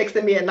if you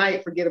texted me at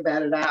night, forget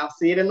about it. I'll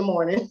see it in the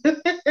morning.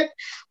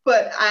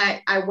 But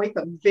I wake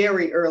up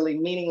very early,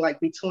 meaning like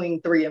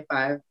between 3 and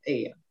 5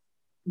 a.m.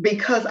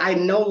 because I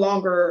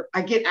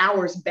get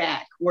hours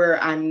back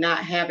where I'm not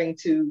having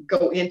to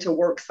go into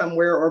work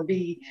somewhere or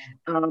be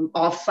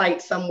off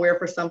site somewhere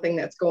for something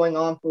that's going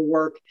on for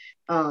work.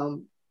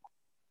 Um,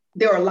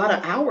 there are a lot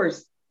of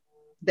hours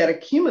that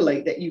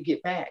accumulate that you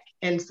get back.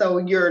 And so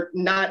you're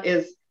not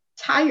as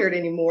tired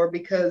anymore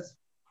because,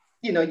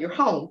 you're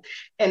home.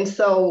 And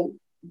so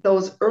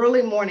those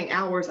early morning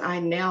hours I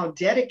now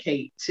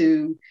dedicate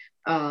to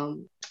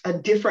a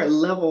different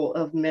level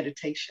of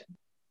meditation.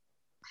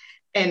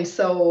 And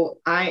so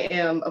I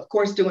am, of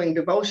course, doing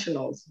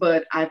devotionals,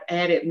 but I've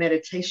added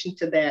meditation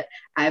to that.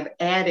 I've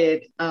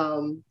added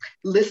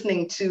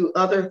listening to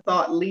other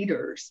thought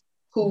leaders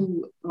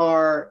who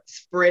are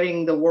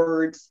spreading the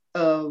words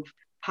of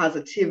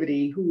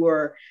positivity, who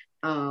are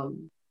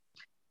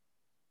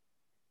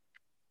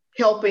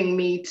helping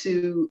me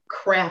to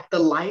craft the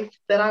life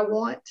that I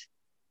want.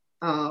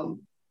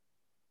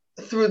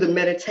 Through the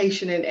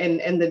meditation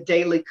and the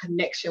daily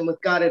connection with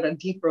God at a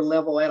deeper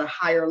level, at a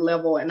higher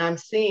level. And I'm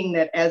seeing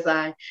that as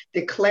I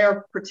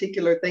declare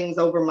particular things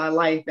over my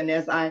life and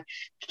as I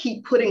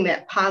keep putting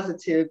that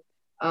positive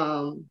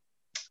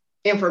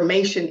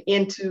information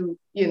into,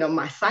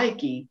 my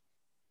psyche,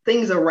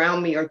 things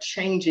around me are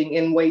changing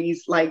in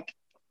ways like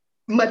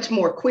much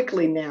more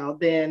quickly now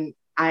than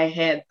I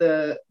had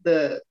the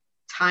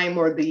time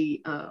or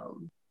the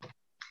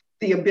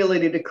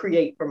ability to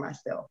create for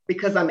myself,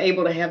 because I'm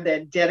able to have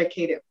that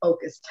dedicated,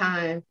 focused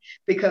time.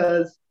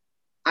 Because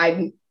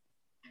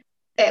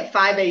at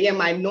 5 a.m.,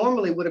 I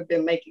normally would have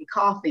been making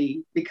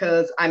coffee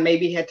because I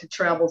maybe had to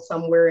travel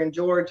somewhere in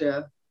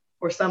Georgia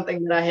or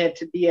something that I had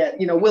to be at,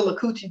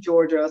 Willacoochee,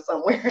 Georgia or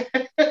somewhere.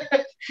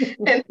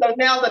 And so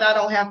now that I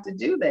don't have to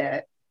do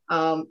that,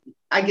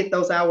 I get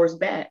those hours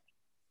back.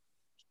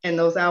 And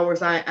those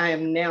hours I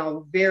am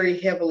now very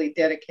heavily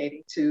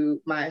dedicating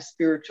to my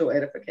spiritual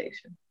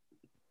edification.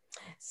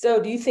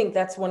 So do you think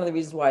that's one of the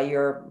reasons why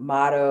your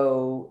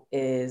motto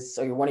is,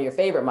 or one of your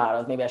favorite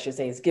mottos, maybe I should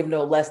say, is give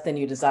no less than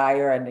you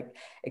desire and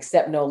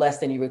accept no less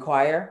than you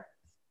require?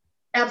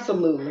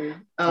 Absolutely.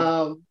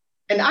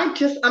 And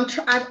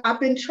I've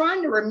been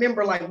trying to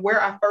remember like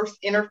where I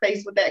first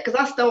interfaced with that, because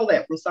I stole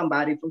that from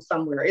somebody from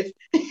somewhere.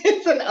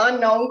 It's an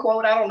unknown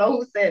quote. I don't know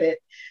who said it,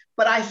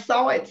 but I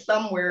saw it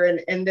somewhere,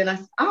 and then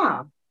that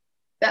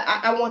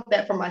I want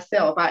that for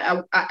myself.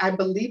 I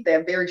believe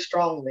that very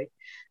strongly.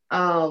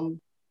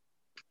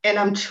 And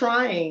I'm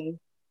trying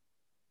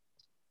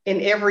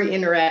in every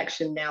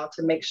interaction now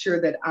to make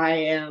sure that I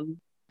am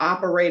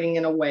operating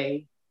in a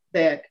way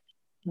that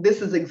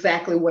this is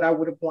exactly what I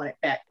would have wanted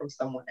back from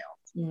someone else.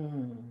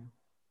 Mm.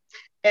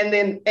 And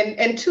then,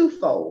 and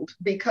twofold,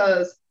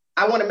 because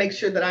I want to make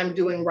sure that I'm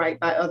doing right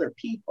by other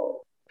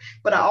people,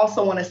 but I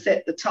also want to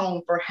set the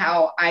tone for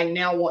how I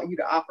now want you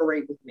to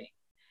operate with me.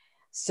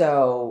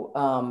 So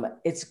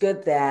it's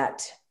good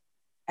that,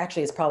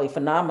 actually, it's probably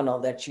phenomenal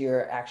that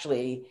you're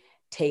actually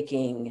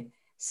taking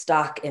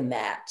stock in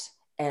that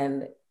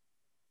and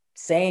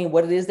saying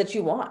what it is that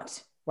you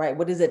want, right?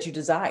 What is it that you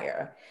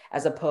desire,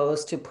 as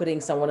opposed to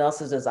putting someone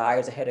else's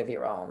desires ahead of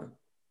your own.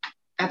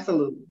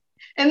 Absolutely.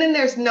 And then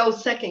there's no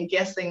second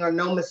guessing or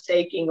no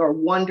mistaking or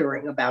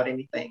wondering about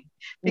anything.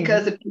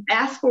 Because if you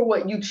ask for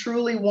what you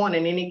truly want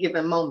in any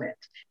given moment,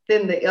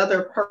 then the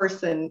other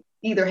person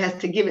either has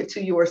to give it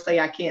to you or say,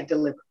 I can't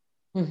deliver.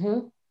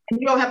 And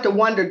you don't have to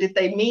wonder, did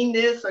they mean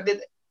this or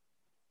did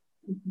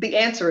the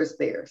answer is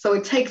there. So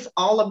it takes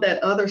all of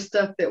that other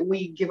stuff that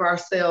we give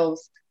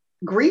ourselves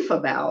grief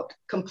about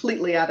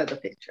completely out of the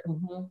picture.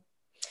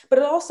 But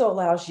it also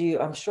allows you,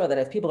 I'm sure, that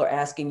if people are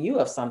asking you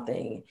of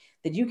something,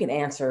 that you can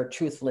answer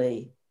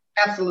truthfully.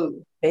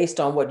 Absolutely. Based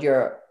on what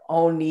your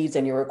own needs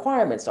and your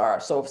requirements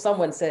are. So if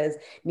someone says,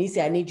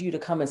 Nisi, I need you to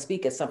come and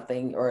speak at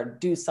something or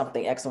do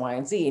something X, Y,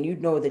 and Z, and you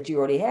know that you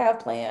already have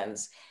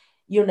plans,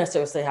 you don't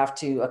necessarily have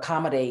to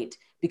accommodate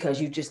because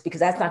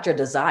that's not your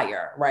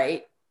desire,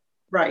 right?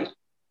 Right.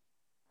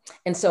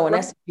 And so in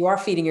essence, you are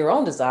feeding your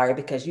own desire,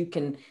 because you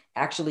can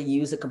actually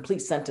use a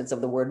complete sentence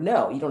of the word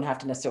no. You don't have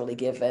to necessarily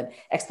give an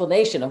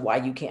explanation of why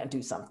you can't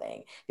do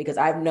something, because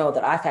I know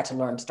that I've had to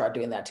learn to start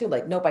doing that too.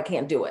 Like, nope, I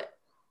can't do it.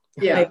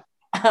 Yeah. Right?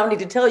 I don't need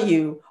to tell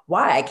you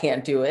why I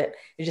can't do it.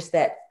 It's just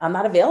that I'm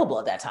not available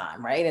at that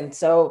time, right? And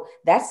so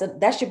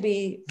that should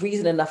be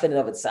reason enough in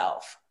and of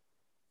itself.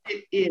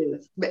 It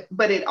is,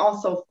 but it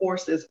also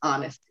forces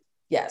honesty.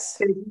 Yes.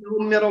 There's no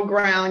middle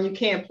ground. You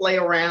can't play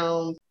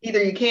around.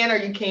 Either you can or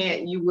you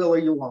can't, you will or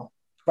you won't.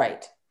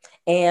 Right.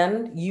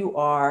 And you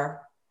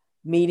are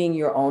meeting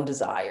your own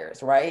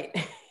desires, right?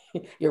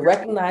 You're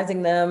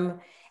recognizing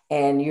them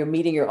and you're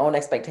meeting your own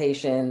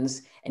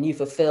expectations and you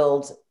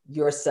fulfilled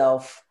your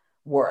self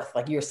worth.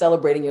 Like you're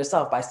celebrating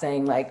yourself by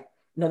saying, like,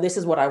 no, this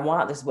is what I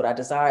want, this is what I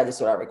desire, this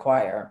is what I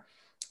require,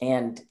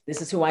 and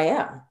this is who I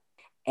am.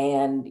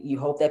 And you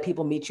hope that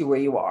people meet you where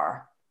you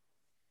are.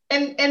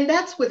 And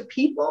that's with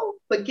people,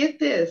 but get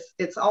this,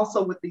 it's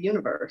also with the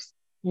universe,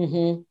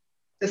 Mm-hmm.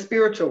 the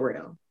spiritual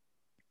realm.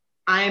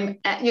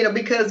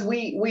 Because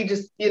we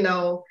just,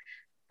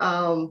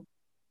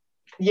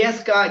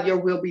 yes, God, your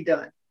will be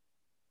done.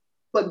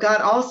 But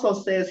God also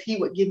says he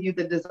would give you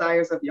the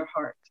desires of your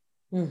heart.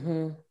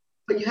 Mm-hmm.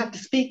 But you have to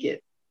speak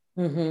it.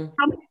 Mm-hmm.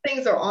 How many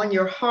things are on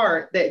your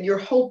heart that you're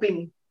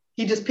hoping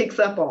he just picks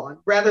up on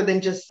rather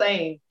than just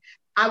saying,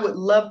 I would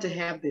love to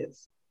have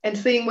this, and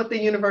seeing what the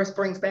universe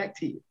brings back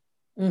to you?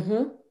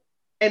 Mm-hmm.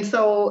 And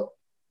so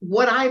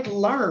what I've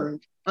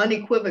learned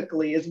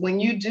unequivocally is when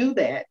you do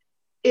that,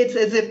 it's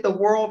as if the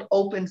world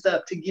opens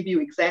up to give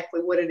you exactly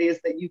what it is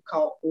that you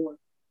called for.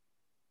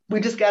 We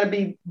just got to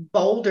be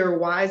bolder,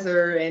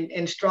 wiser,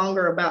 and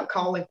stronger about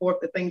calling forth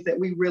the things that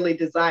we really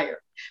desire.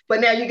 But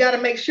now you got to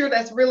make sure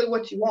that's really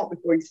what you want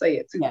before you say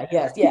it too. Yeah,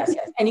 yes.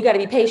 And you got to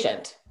be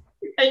patient.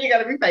 And you got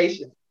to be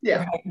patient.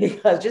 Yeah. Right?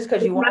 Because just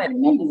because you want it,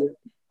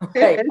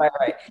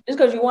 right. Just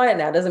because you want it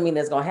now doesn't mean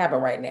it's going to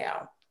happen right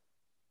now.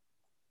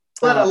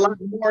 But a lot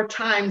more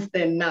times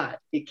than not,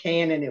 it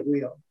can and it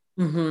will.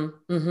 Mm-hmm,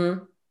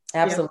 mm-hmm.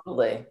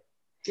 Absolutely.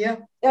 Yeah.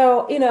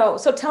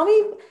 So tell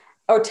me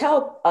or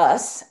tell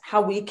us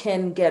how we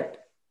can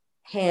get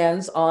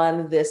hands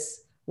on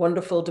this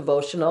wonderful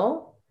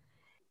devotional.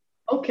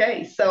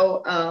 Okay,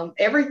 so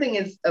everything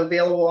is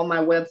available on my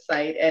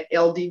website at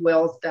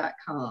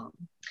ldwells.com.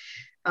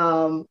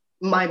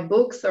 My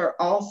books are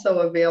also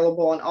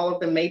available on all of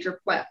the major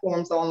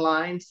platforms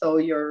online. So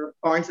your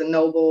Barnes and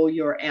Noble,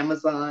 your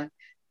Amazon,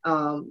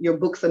 your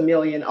Books A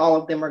Million, all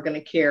of them are going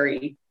to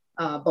carry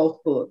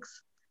both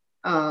books.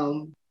 I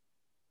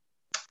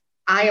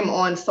am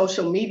on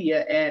social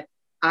media at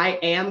I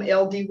am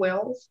LD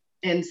Wells.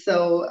 And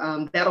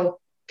so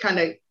that'll kind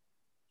of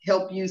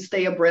help you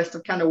stay abreast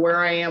of kind of where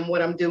I am,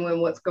 what I'm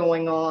doing, what's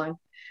going on.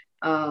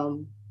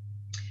 And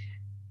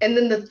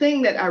then the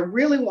thing that I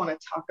really want to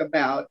talk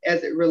about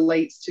as it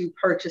relates to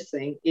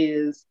purchasing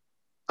is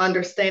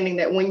understanding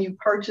that when you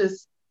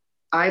purchase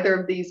either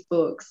of these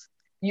books,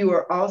 you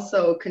are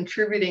also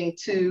contributing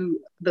to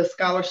the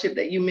scholarship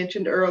that you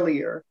mentioned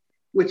earlier,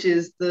 which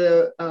is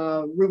the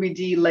Ruby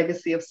D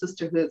Legacy of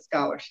Sisterhood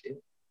Scholarship.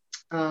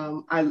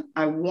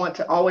 I want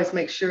to always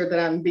make sure that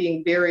I'm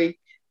being very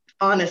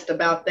honest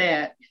about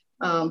that,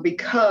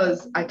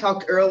 because I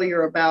talked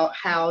earlier about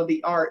how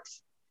the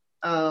arts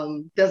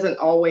doesn't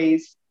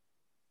always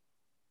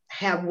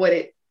have what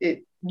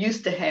it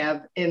used to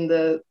have in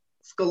the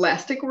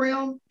scholastic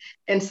realm.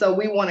 And so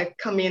we want to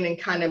come in and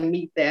kind of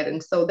meet that.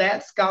 And so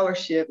that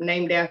scholarship,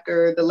 named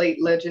after the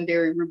late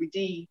legendary Ruby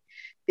D,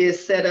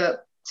 is set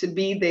up to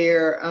be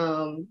there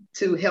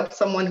to help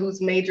someone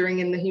who's majoring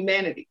in the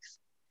humanities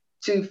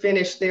to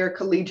finish their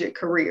collegiate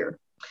career.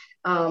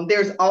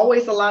 There's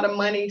always a lot of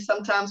money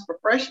sometimes for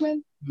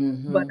freshmen,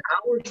 but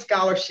our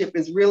scholarship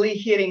is really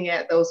hitting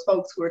at those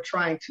folks who are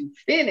trying to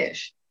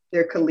finish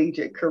their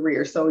collegiate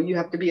career. So you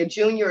have to be a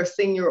junior, a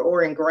senior,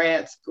 or in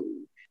grad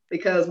school,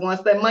 because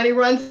once that money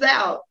runs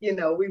out,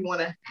 we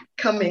want to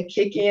come and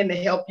kick in to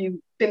help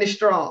you finish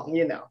strong,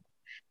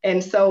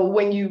 And so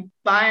when you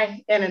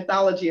buy an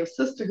Anthology of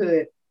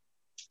Sisterhood,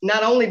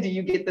 not only do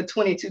you get the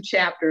 22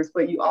 chapters,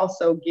 but you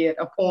also get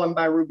a poem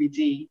by Ruby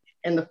D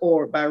and the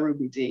foreword by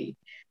Ruby D.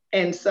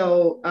 And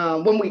so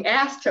when we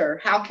asked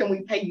her, how can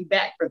we pay you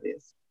back for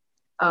this?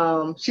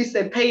 She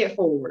said, pay it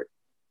forward.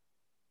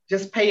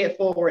 Just pay it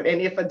forward.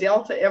 And if a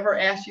Delta ever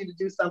asks you to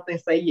do something,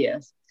 say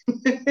yes.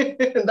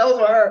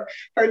 Those were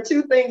her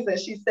two things that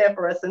she said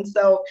for us. And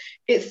so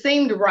it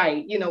seemed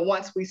right,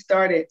 once we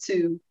started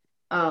to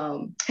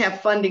have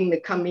funding to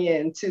come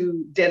in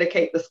to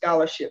dedicate the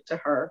scholarship to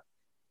her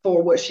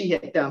for what she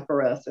had done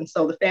for us. And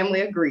so the family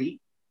agreed.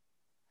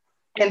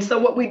 And so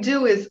what we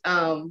do is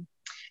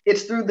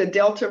it's through the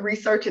Delta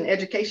Research and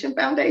Education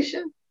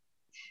Foundation,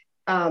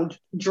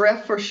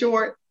 DREF for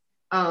short.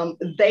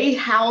 They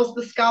house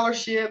the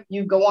scholarship.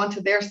 You go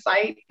onto their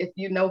site. If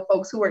you know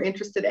folks who are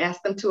interested,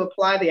 ask them to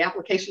apply. The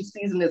application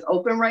season is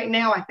open right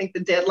now. I think the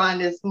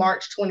deadline is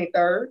March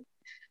 23rd.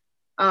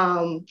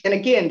 And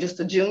again, just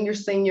a junior,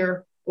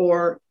 senior,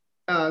 or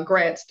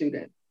grad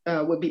student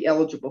would be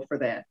eligible for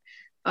that.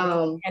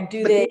 And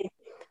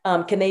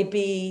can they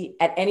be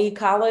at any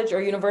college or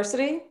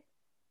university?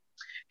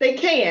 They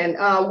can.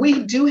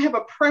 We do have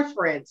a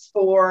preference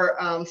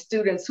for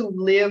students who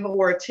live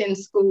or attend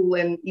school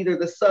in either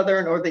the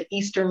southern or the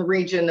eastern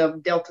region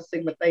of Delta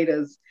Sigma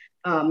Theta's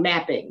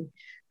mapping.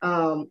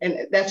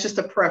 And that's just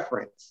a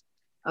preference.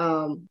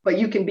 But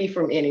you can be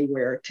from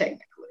anywhere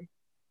technically.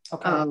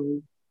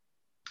 Okay.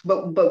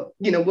 But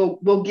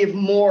we'll give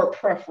more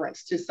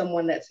preference to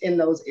someone that's in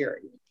those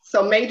areas.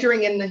 So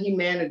majoring in the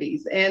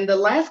humanities. And the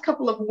last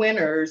couple of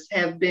winners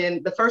have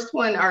been, the first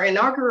one, our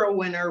inaugural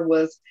winner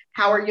was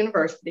Howard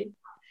University.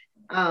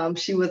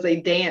 She was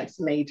a dance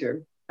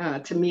major.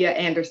 Tamia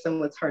Anderson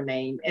was her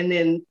name. And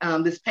then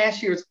this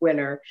past year's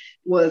winner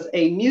was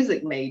a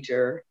music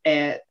major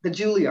at the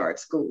Juilliard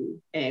School.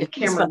 And It's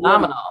Cameron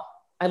phenomenal. Williams.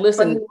 I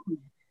listened.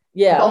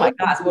 Yeah. Oh my Both.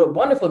 gosh, what a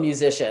wonderful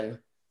musician.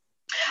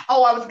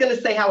 Oh, I was going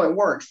to say how it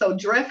works. So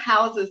Dreff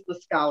houses the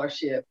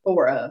scholarship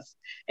for us.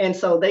 And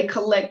so they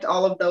collect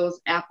all of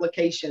those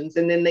applications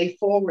and then they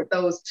forward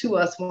those to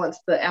us once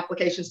the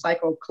application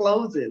cycle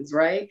closes,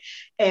 right?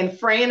 And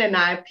Fran and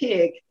I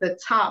pick the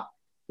top.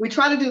 We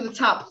try to do the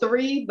top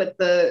three, but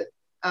the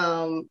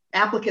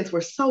applicants were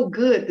so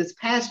good this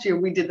past year,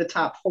 we did the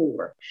top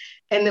four.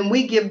 And then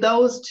we give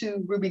those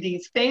to Ruby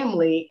Dee's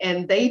family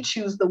and they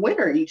choose the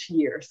winner each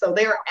year. So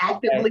they're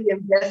actively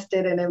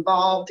invested and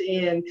involved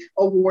in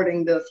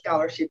awarding the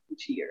scholarship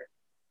each year.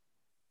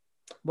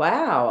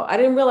 Wow. I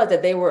didn't realize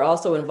that they were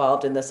also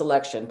involved in the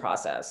selection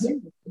process. Yeah.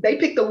 They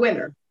pick the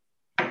winner.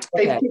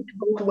 They Okay. pick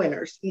both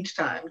winners each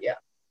time. Yeah.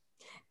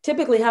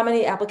 Typically, how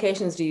many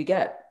applications do you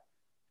get?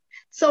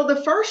 So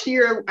the first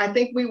year, I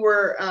think we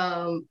were,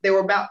 there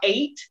were about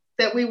 8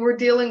 that we were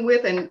dealing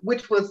with, and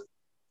which was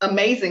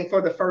amazing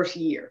for the first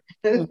year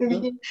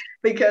mm-hmm.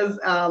 because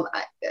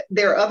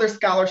there are other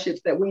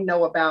scholarships that we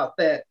know about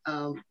that,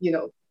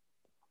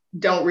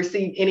 don't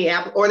receive any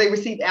or they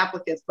receive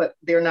applicants, but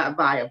they're not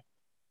viable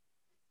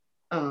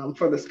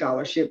for the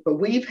scholarship. But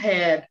we've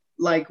had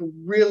like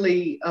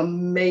really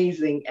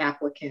amazing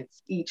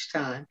applicants each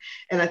time.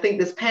 And I think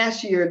this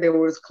past year, there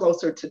was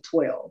closer to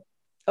 12.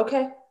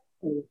 Okay.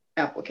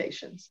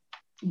 Applications.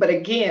 But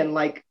again,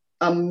 like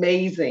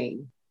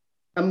amazing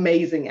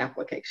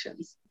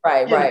applications.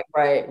 Right.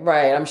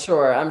 I'm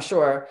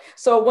sure.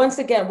 So once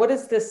again, what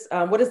is this?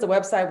 What is the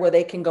website where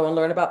they can go and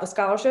learn about the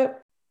scholarship?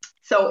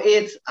 So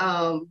it's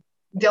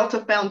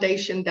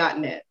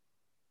deltafoundation.net.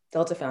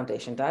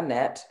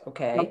 Deltafoundation.net.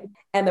 Okay. Okay.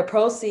 And the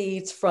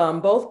proceeds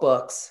from both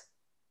books,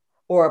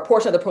 or a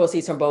portion of the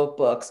proceeds from both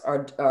books,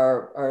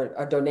 are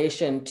a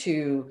donation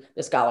to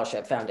the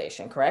Scholarship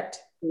Foundation, correct?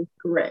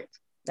 Correct.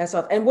 That's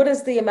all. And what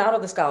is the amount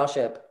of the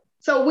scholarship?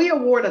 So we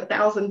award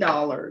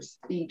 $1,000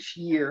 each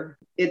year.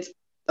 It's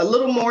a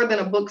little more than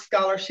a book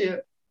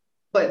scholarship,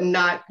 but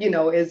not,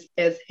 as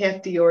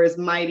hefty or as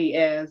mighty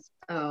as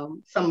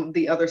some of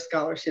the other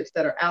scholarships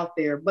that are out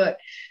there. But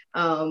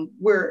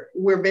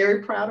we're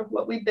very proud of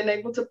what we've been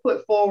able to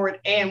put forward,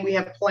 and we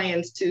have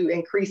plans to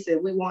increase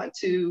it. We want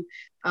to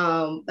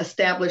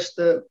establish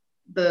the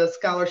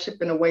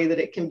scholarship in a way that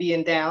it can be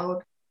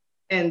endowed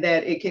and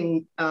that it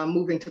can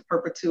move into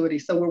perpetuity.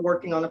 So we're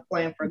working on a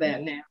plan for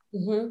that now.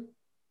 Mm-hmm.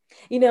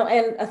 And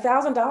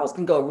 $1,000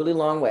 can go a really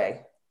long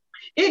way.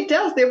 It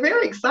does. They're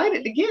very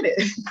excited to get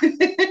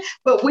it.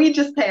 But we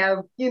just have,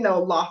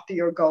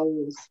 loftier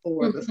goals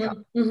for the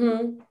scholarship.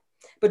 Mm-hmm.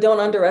 But don't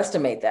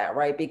underestimate that,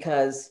 right?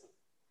 Because,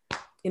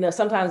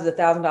 sometimes the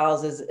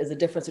 $1,000 is a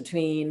difference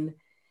between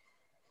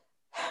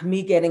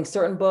me getting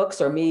certain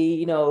books or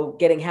me,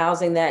 getting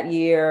housing that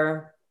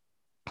year,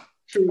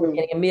 or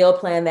getting a meal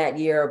plan that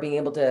year, or being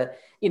able to,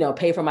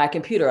 pay for my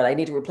computer. I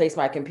need to replace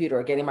my computer,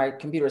 or getting my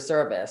computer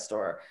serviced,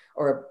 or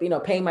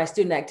paying my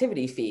student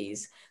activity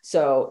fees.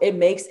 So it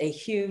makes a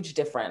huge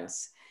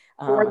difference.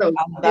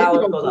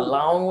 $1,000 goes a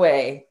long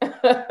way.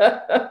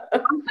 I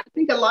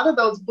think a lot of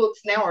those books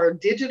now are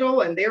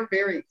digital and they're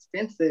very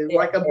expensive. They're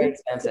like a book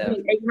expensive.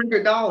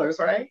 $800,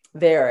 right?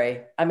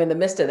 Very. I'm in the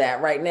midst of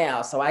that right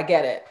now, so I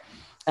get it.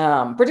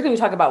 Particularly when you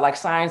talk about like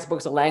science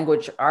books or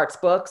language arts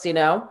books,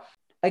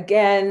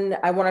 Again,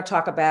 I want to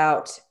talk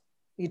about,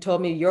 you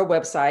told me your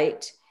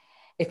website.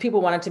 If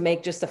people wanted to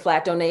make just a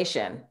flat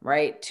donation,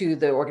 right, to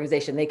the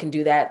organization, they can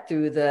do that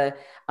through the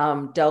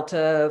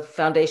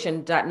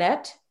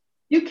deltafoundation.net?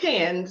 You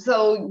can.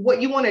 So what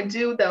you want to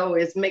do, though,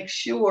 is make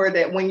sure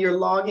that when you're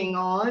logging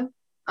on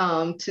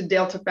to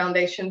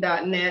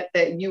deltafoundation.net,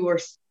 that you are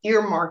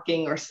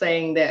earmarking or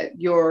saying that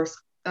your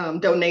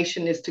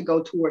donation is to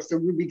go towards the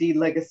Ruby Dee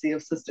Legacy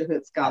of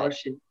Sisterhood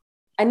Scholarship.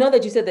 I know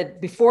that you said that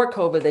before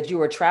COVID that you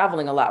were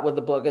traveling a lot with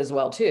the book as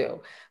well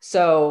too.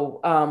 So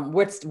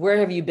where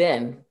have you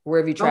been? Where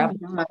have you traveled?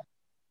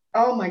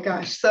 Oh my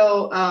gosh.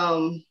 So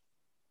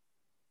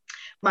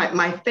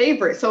my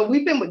favorite. So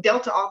we've been with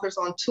Delta Authors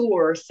on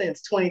tour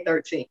since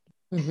 2013.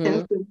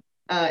 Mm-hmm.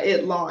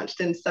 It launched.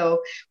 And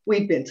so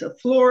we've been to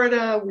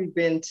Florida, we've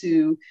been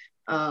to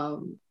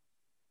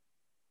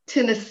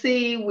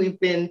Tennessee,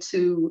 we've been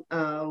to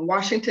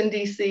Washington,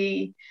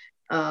 D.C.,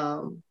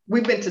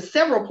 we've been to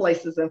several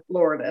places in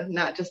Florida,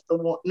 not just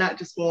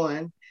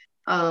one.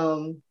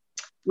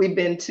 We've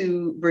been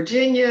to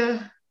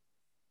Virginia.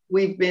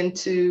 We've been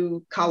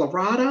to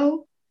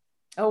Colorado.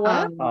 Oh,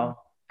 wow.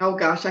 Oh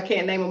gosh, I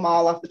can't name them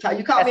all off the top.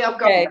 You caught me off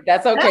guard.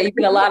 That's okay. You've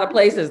been a lot of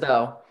places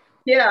though.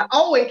 Yeah.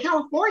 Oh, in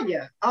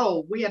California.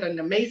 Oh, we had an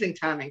amazing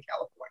time in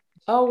California.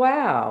 Oh,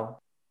 wow.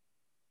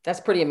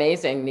 That's pretty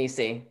amazing,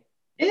 Nisi.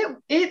 It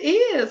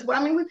is.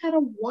 Well, I mean, we've had a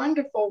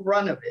wonderful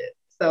run of it.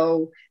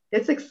 So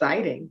it's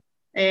exciting.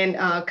 And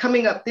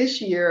coming up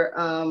this year,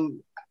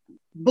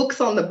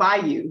 Books on the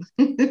Bayou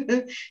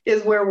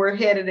is where we're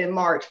headed in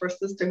March for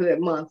Sisterhood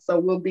Month. So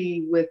we'll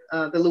be with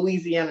the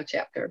Louisiana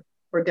chapter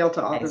for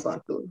Delta Authors Nice.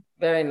 on Food.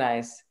 Very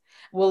nice.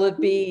 Will it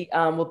be,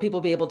 will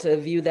people be able to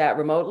view that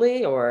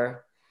remotely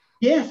or?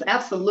 Yes,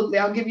 absolutely.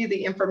 I'll give you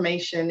the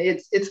information.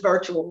 It's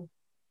virtual,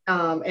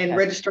 and Okay.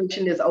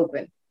 registration is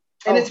open,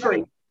 and Oh, it's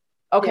free.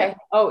 okay. Yeah.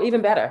 Oh,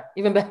 even better,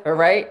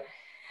 right?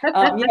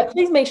 Yeah,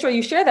 please make sure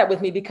you share that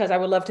with me because I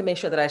would love to make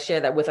sure that I share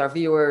that with our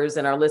viewers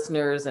and our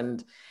listeners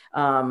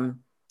um,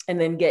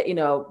 and then get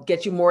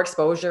you more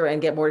exposure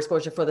and get more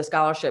exposure for the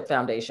Scholarship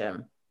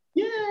Foundation.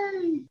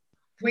 Yay.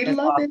 We That's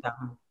love it.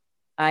 awesome.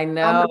 I I'm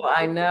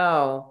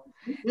know.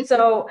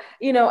 So,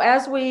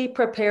 as we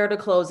prepare to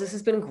close, this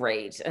has been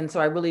great. And so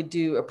I really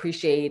do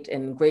appreciate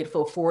and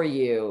grateful for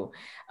you.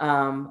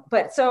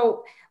 But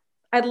so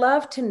I'd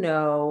love to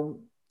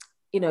know,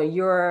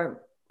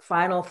 your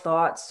final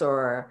thoughts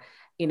or,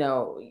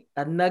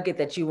 a nugget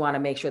that you want to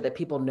make sure that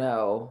people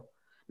know,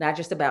 not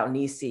just about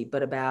Nisi,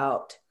 but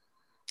about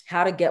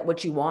how to get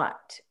what you want.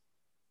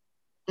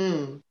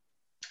 Mm.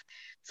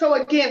 So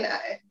again,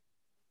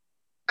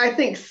 I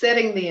think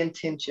setting the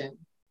intention,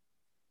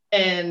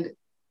 and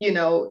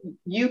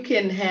you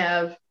can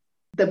have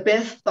the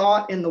best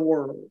thought in the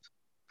world,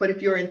 but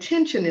if your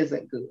intention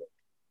isn't good,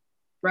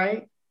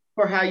 right,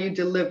 for how you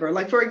deliver,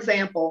 like for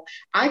example,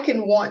 I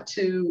can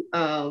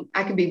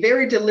be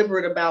very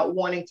deliberate about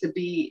wanting to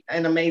be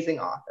an amazing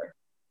author,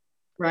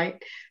 right?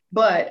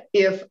 But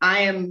if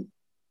I am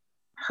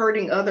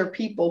hurting other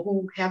people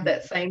who have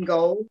that same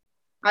goal,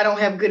 I don't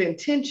have good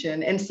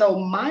intention. And so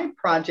my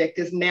project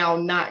is now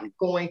not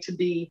going to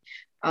be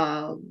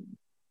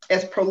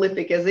as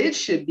prolific as it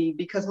should be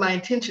because my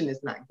intention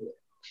is not good.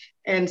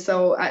 And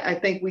so I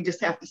think we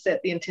just have to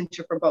set the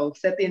intention for both.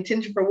 Set the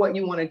intention for what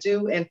you want to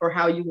do and for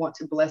how you want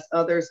to bless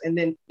others. And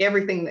then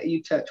everything that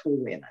you touch will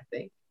win, I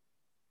think.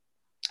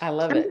 I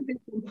love I it. think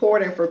it's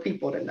important for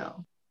people to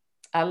know.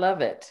 I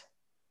love it.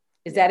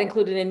 Is that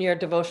included in your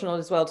devotional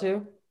as well,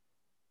 too?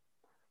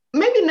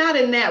 Maybe not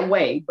in that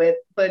way, but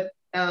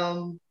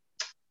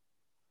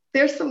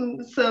there's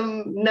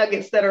some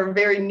nuggets that are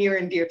very near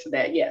and dear to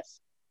that. Yes.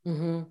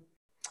 Mm-hmm.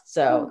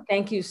 So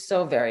thank you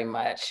so very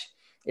much.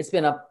 It's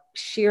been a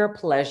sheer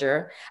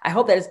pleasure. I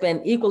hope that it's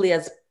been equally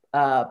as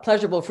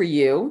pleasurable for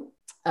you.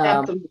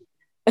 Absolutely.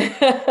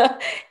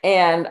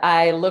 And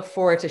I look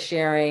forward to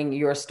sharing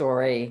your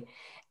story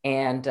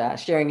and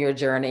sharing your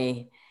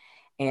journey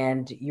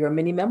and your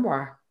mini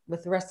memoir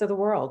with the rest of the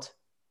world.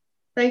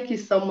 Thank you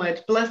so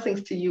much.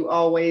 Blessings to you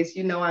always.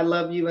 I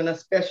love you in a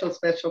special,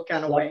 special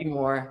kind of way. Love you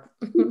more.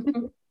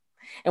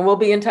 And we'll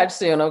be in touch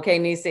soon. Okay,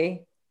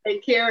 Nisi?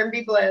 Take care and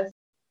be blessed.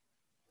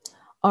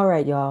 All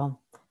right, y'all.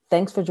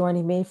 Thanks for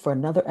joining me for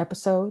another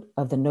episode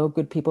of the No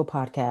Good People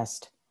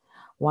podcast.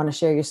 Want to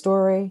share your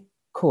story?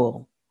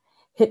 Cool.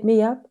 Hit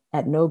me up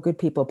at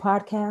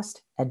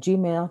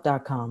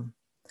nogoodpeoplepodcast@gmail.com.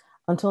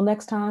 Until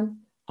next time,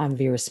 I'm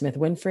Vera Smith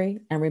Winfrey,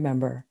 and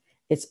remember,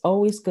 it's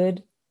always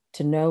good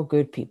to know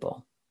good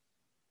people.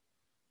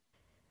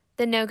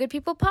 The No Good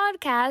People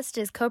podcast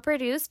is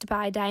co-produced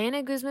by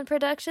Diana Guzman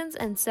Productions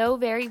and So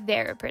Very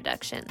Vera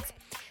Productions.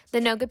 The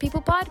No Good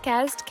People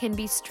podcast can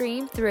be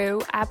streamed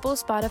through Apple,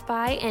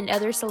 Spotify, and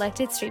other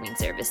selected streaming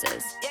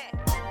services.